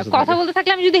উল্টা কথা বলতে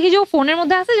থাকলে আমি যদি দেখি যে ও ফোনের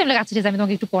মধ্যে আছে যে আচ্ছা ঠিক আছে আমি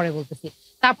তোমাকে একটু পরে বলতেছি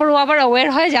তারপর ও আবার অ্যাওয়্যার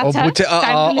হয়ে যাচ্ছে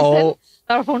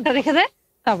তারপর ফোনটা রেখে দেয়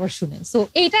তারপর শুনে সো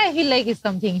এইটা I feel like is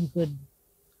something he could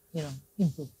you know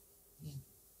improve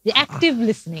the active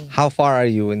listening how far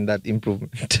are you in that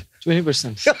improvement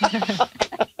 20%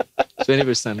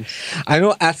 20% I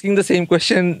know asking the same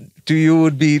question to you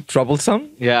would be troublesome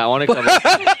yeah অনেক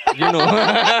you know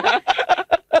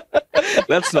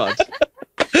let's not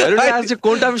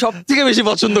কোনটা আমি সবথেকে বেশি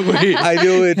পছন্দ করি I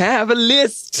do it হ্যাঁ have a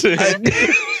list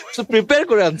so prepare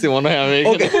করে আনছি মনে হয় আমি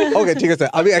okay ঠিক আছে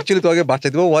আমি actually তোমাকে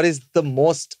বাঁচাই দেব what is the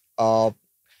most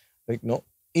like no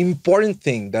important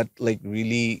thing that like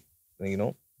really you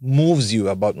know moves you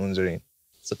about Munzereen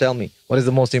so tell me what is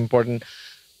the most important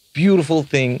beautiful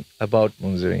thing about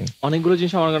Munzereen অনেকগুলো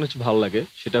জিনিস আমার কাছে ভালো লাগে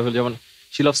সেটা হলো যেমন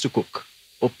she loves to cook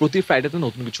ও প্রতি ফ্রাইডেতে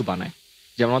নতুন কিছু বানায়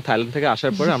যেমন থাইল্যান্ড থেকে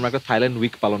আসার পরে আমরা একটা থাইল্যান্ড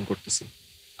উইক পালন করতেছি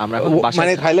আমরা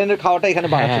মানে থাইল্যান্ডের খাওয়াটা এখানে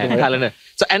বানাচ্ছি থাইল্যান্ডে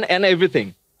so and everything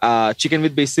chicken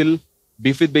with basil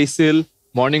beef with basil,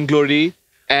 morning glory,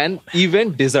 and even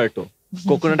desserto.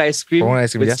 Coconut ice cream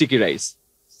with sticky rice.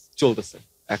 চলতেছে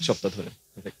এক সপ্তাহ ধরে।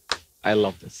 I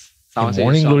love this.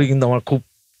 Morning glory কিন্তু আমার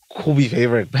খুবই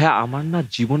ফেভারিট। ভাইয়া আমার না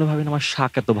জীবনে ভাবেন আমার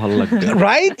শাক এত ভালো লাগবে।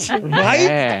 Right right,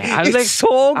 it's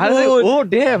so good. Oh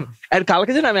damn. আর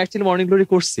কালকে যেন আমি অ্যাকচুয়ালি মর্নিং গ্লোরি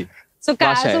করছি। So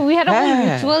we had a whole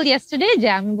ritual yesterday যে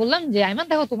আমি বললাম যে আইমান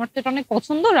দেখো তোমার তো এটা অনেক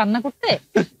পছন্দ রান্না করতে,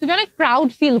 তুমি অনেক প্রাউড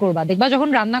ফিল করবা, দেখবা যখন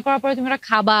রান্না করার পরে তুমি ওটা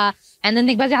খাবা এন্ড দেন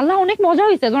দেখবা যে আল্লাহ অনেক মজা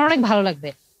হয়েছে, তোমার অনেক ভালো লাগবে।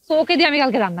 তো ওকে দিয়ে আমি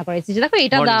কালকে রান্না করাইছি যে দেখো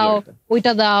এটা দাও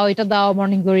ওইটা দাও এটা দাও,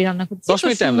 মর্নিং গ্লোরি রান্না করছি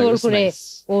সুন্দর করে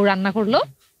ও রান্না করলো।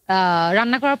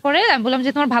 রান্না করার পরে আমি বললাম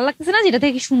যে তোমার ভালো লাগতেছে না, যেটা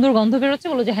থেকে কি সুন্দর গন্ধ বেরোচ্ছে,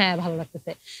 বললো যে হ্যাঁ ভালো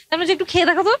লাগতেছে। তারপরে যে একটু খেয়ে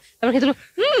দেখো তো, তারপর খেতে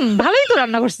ভালোই তো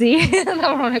রান্না করছি,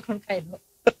 তারপর অনেকক্ষণ খাইলো।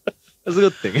 That's a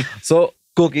good thing. So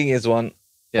cooking is one.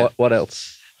 Yeah. What else?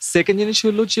 Second জিনিস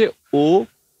হলো যে ও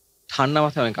ঠান্ডা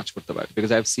মাথায় অনেক কাজ করতে পারে,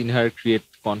 because I've seen her create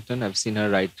content, I've seen her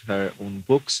write her own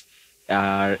books.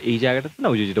 আর এই জায়গাটাতে না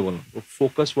ওই যেটা বললাম, ও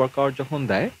ফোকাস ওয়ার্কআউট যখন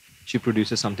দেয় she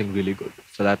produces something really good,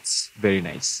 so that's very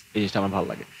nice. এই জিনিসটা আমার ভালো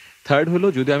লাগে। থার্ড হলো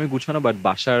যদি আমি গুছানো বাট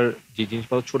বাসার যে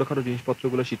জিনিসপত্র ছোটখাটো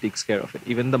জিনিসপত্রগুলো she takes care of it,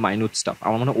 even the minute stuff.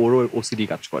 আমার মনে হয় ওরও OCD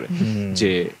কাজ করে,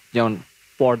 যে যেমন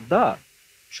পর্দা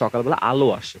সকালবেলা আলো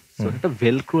আসে, তো একটা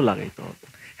ভেলক্রো লাগাইতে হবে,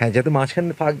 হ্যাঁ যাতে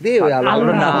মাঝখানে ফাঁক দিয়ে ওই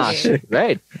আলো না আসে,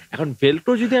 রাইট? এখন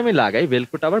ভেলক্রো যদি আমি লাগাই,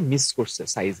 ভেলক্রোটা আবার মিস করছে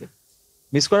সাইজে,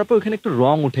 মিস করার পর ওখানে একটু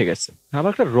রং উঠে গেছে,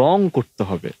 আবার একটা রং করতে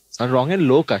হবে, আর রঙের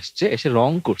লোক আসছে এসে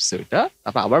রং করছে ওইটা,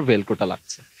 তারপর আবার ভেলক্রোটা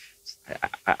লাগছে।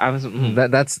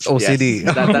 That's OCD.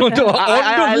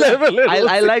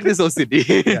 I like this OCD.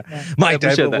 Yeah. My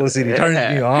type of OCD turns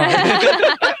me on.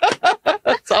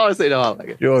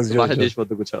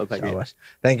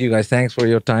 Thank you guys. Thanks for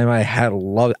your time.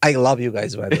 I love you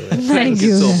guys, by the way. Thank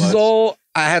you so much.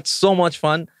 I had so much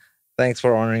fun. Thanks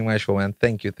for honoring my show, man.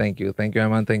 Thank you,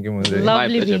 Ayman. Thank you, Munzereen.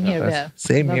 Lovely being here.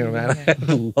 Same here, man. I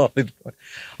love it.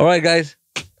 All right, guys.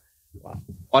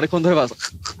 অনেকক্ষণ ধরে বাস।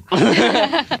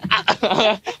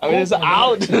 I mean, it's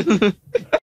out.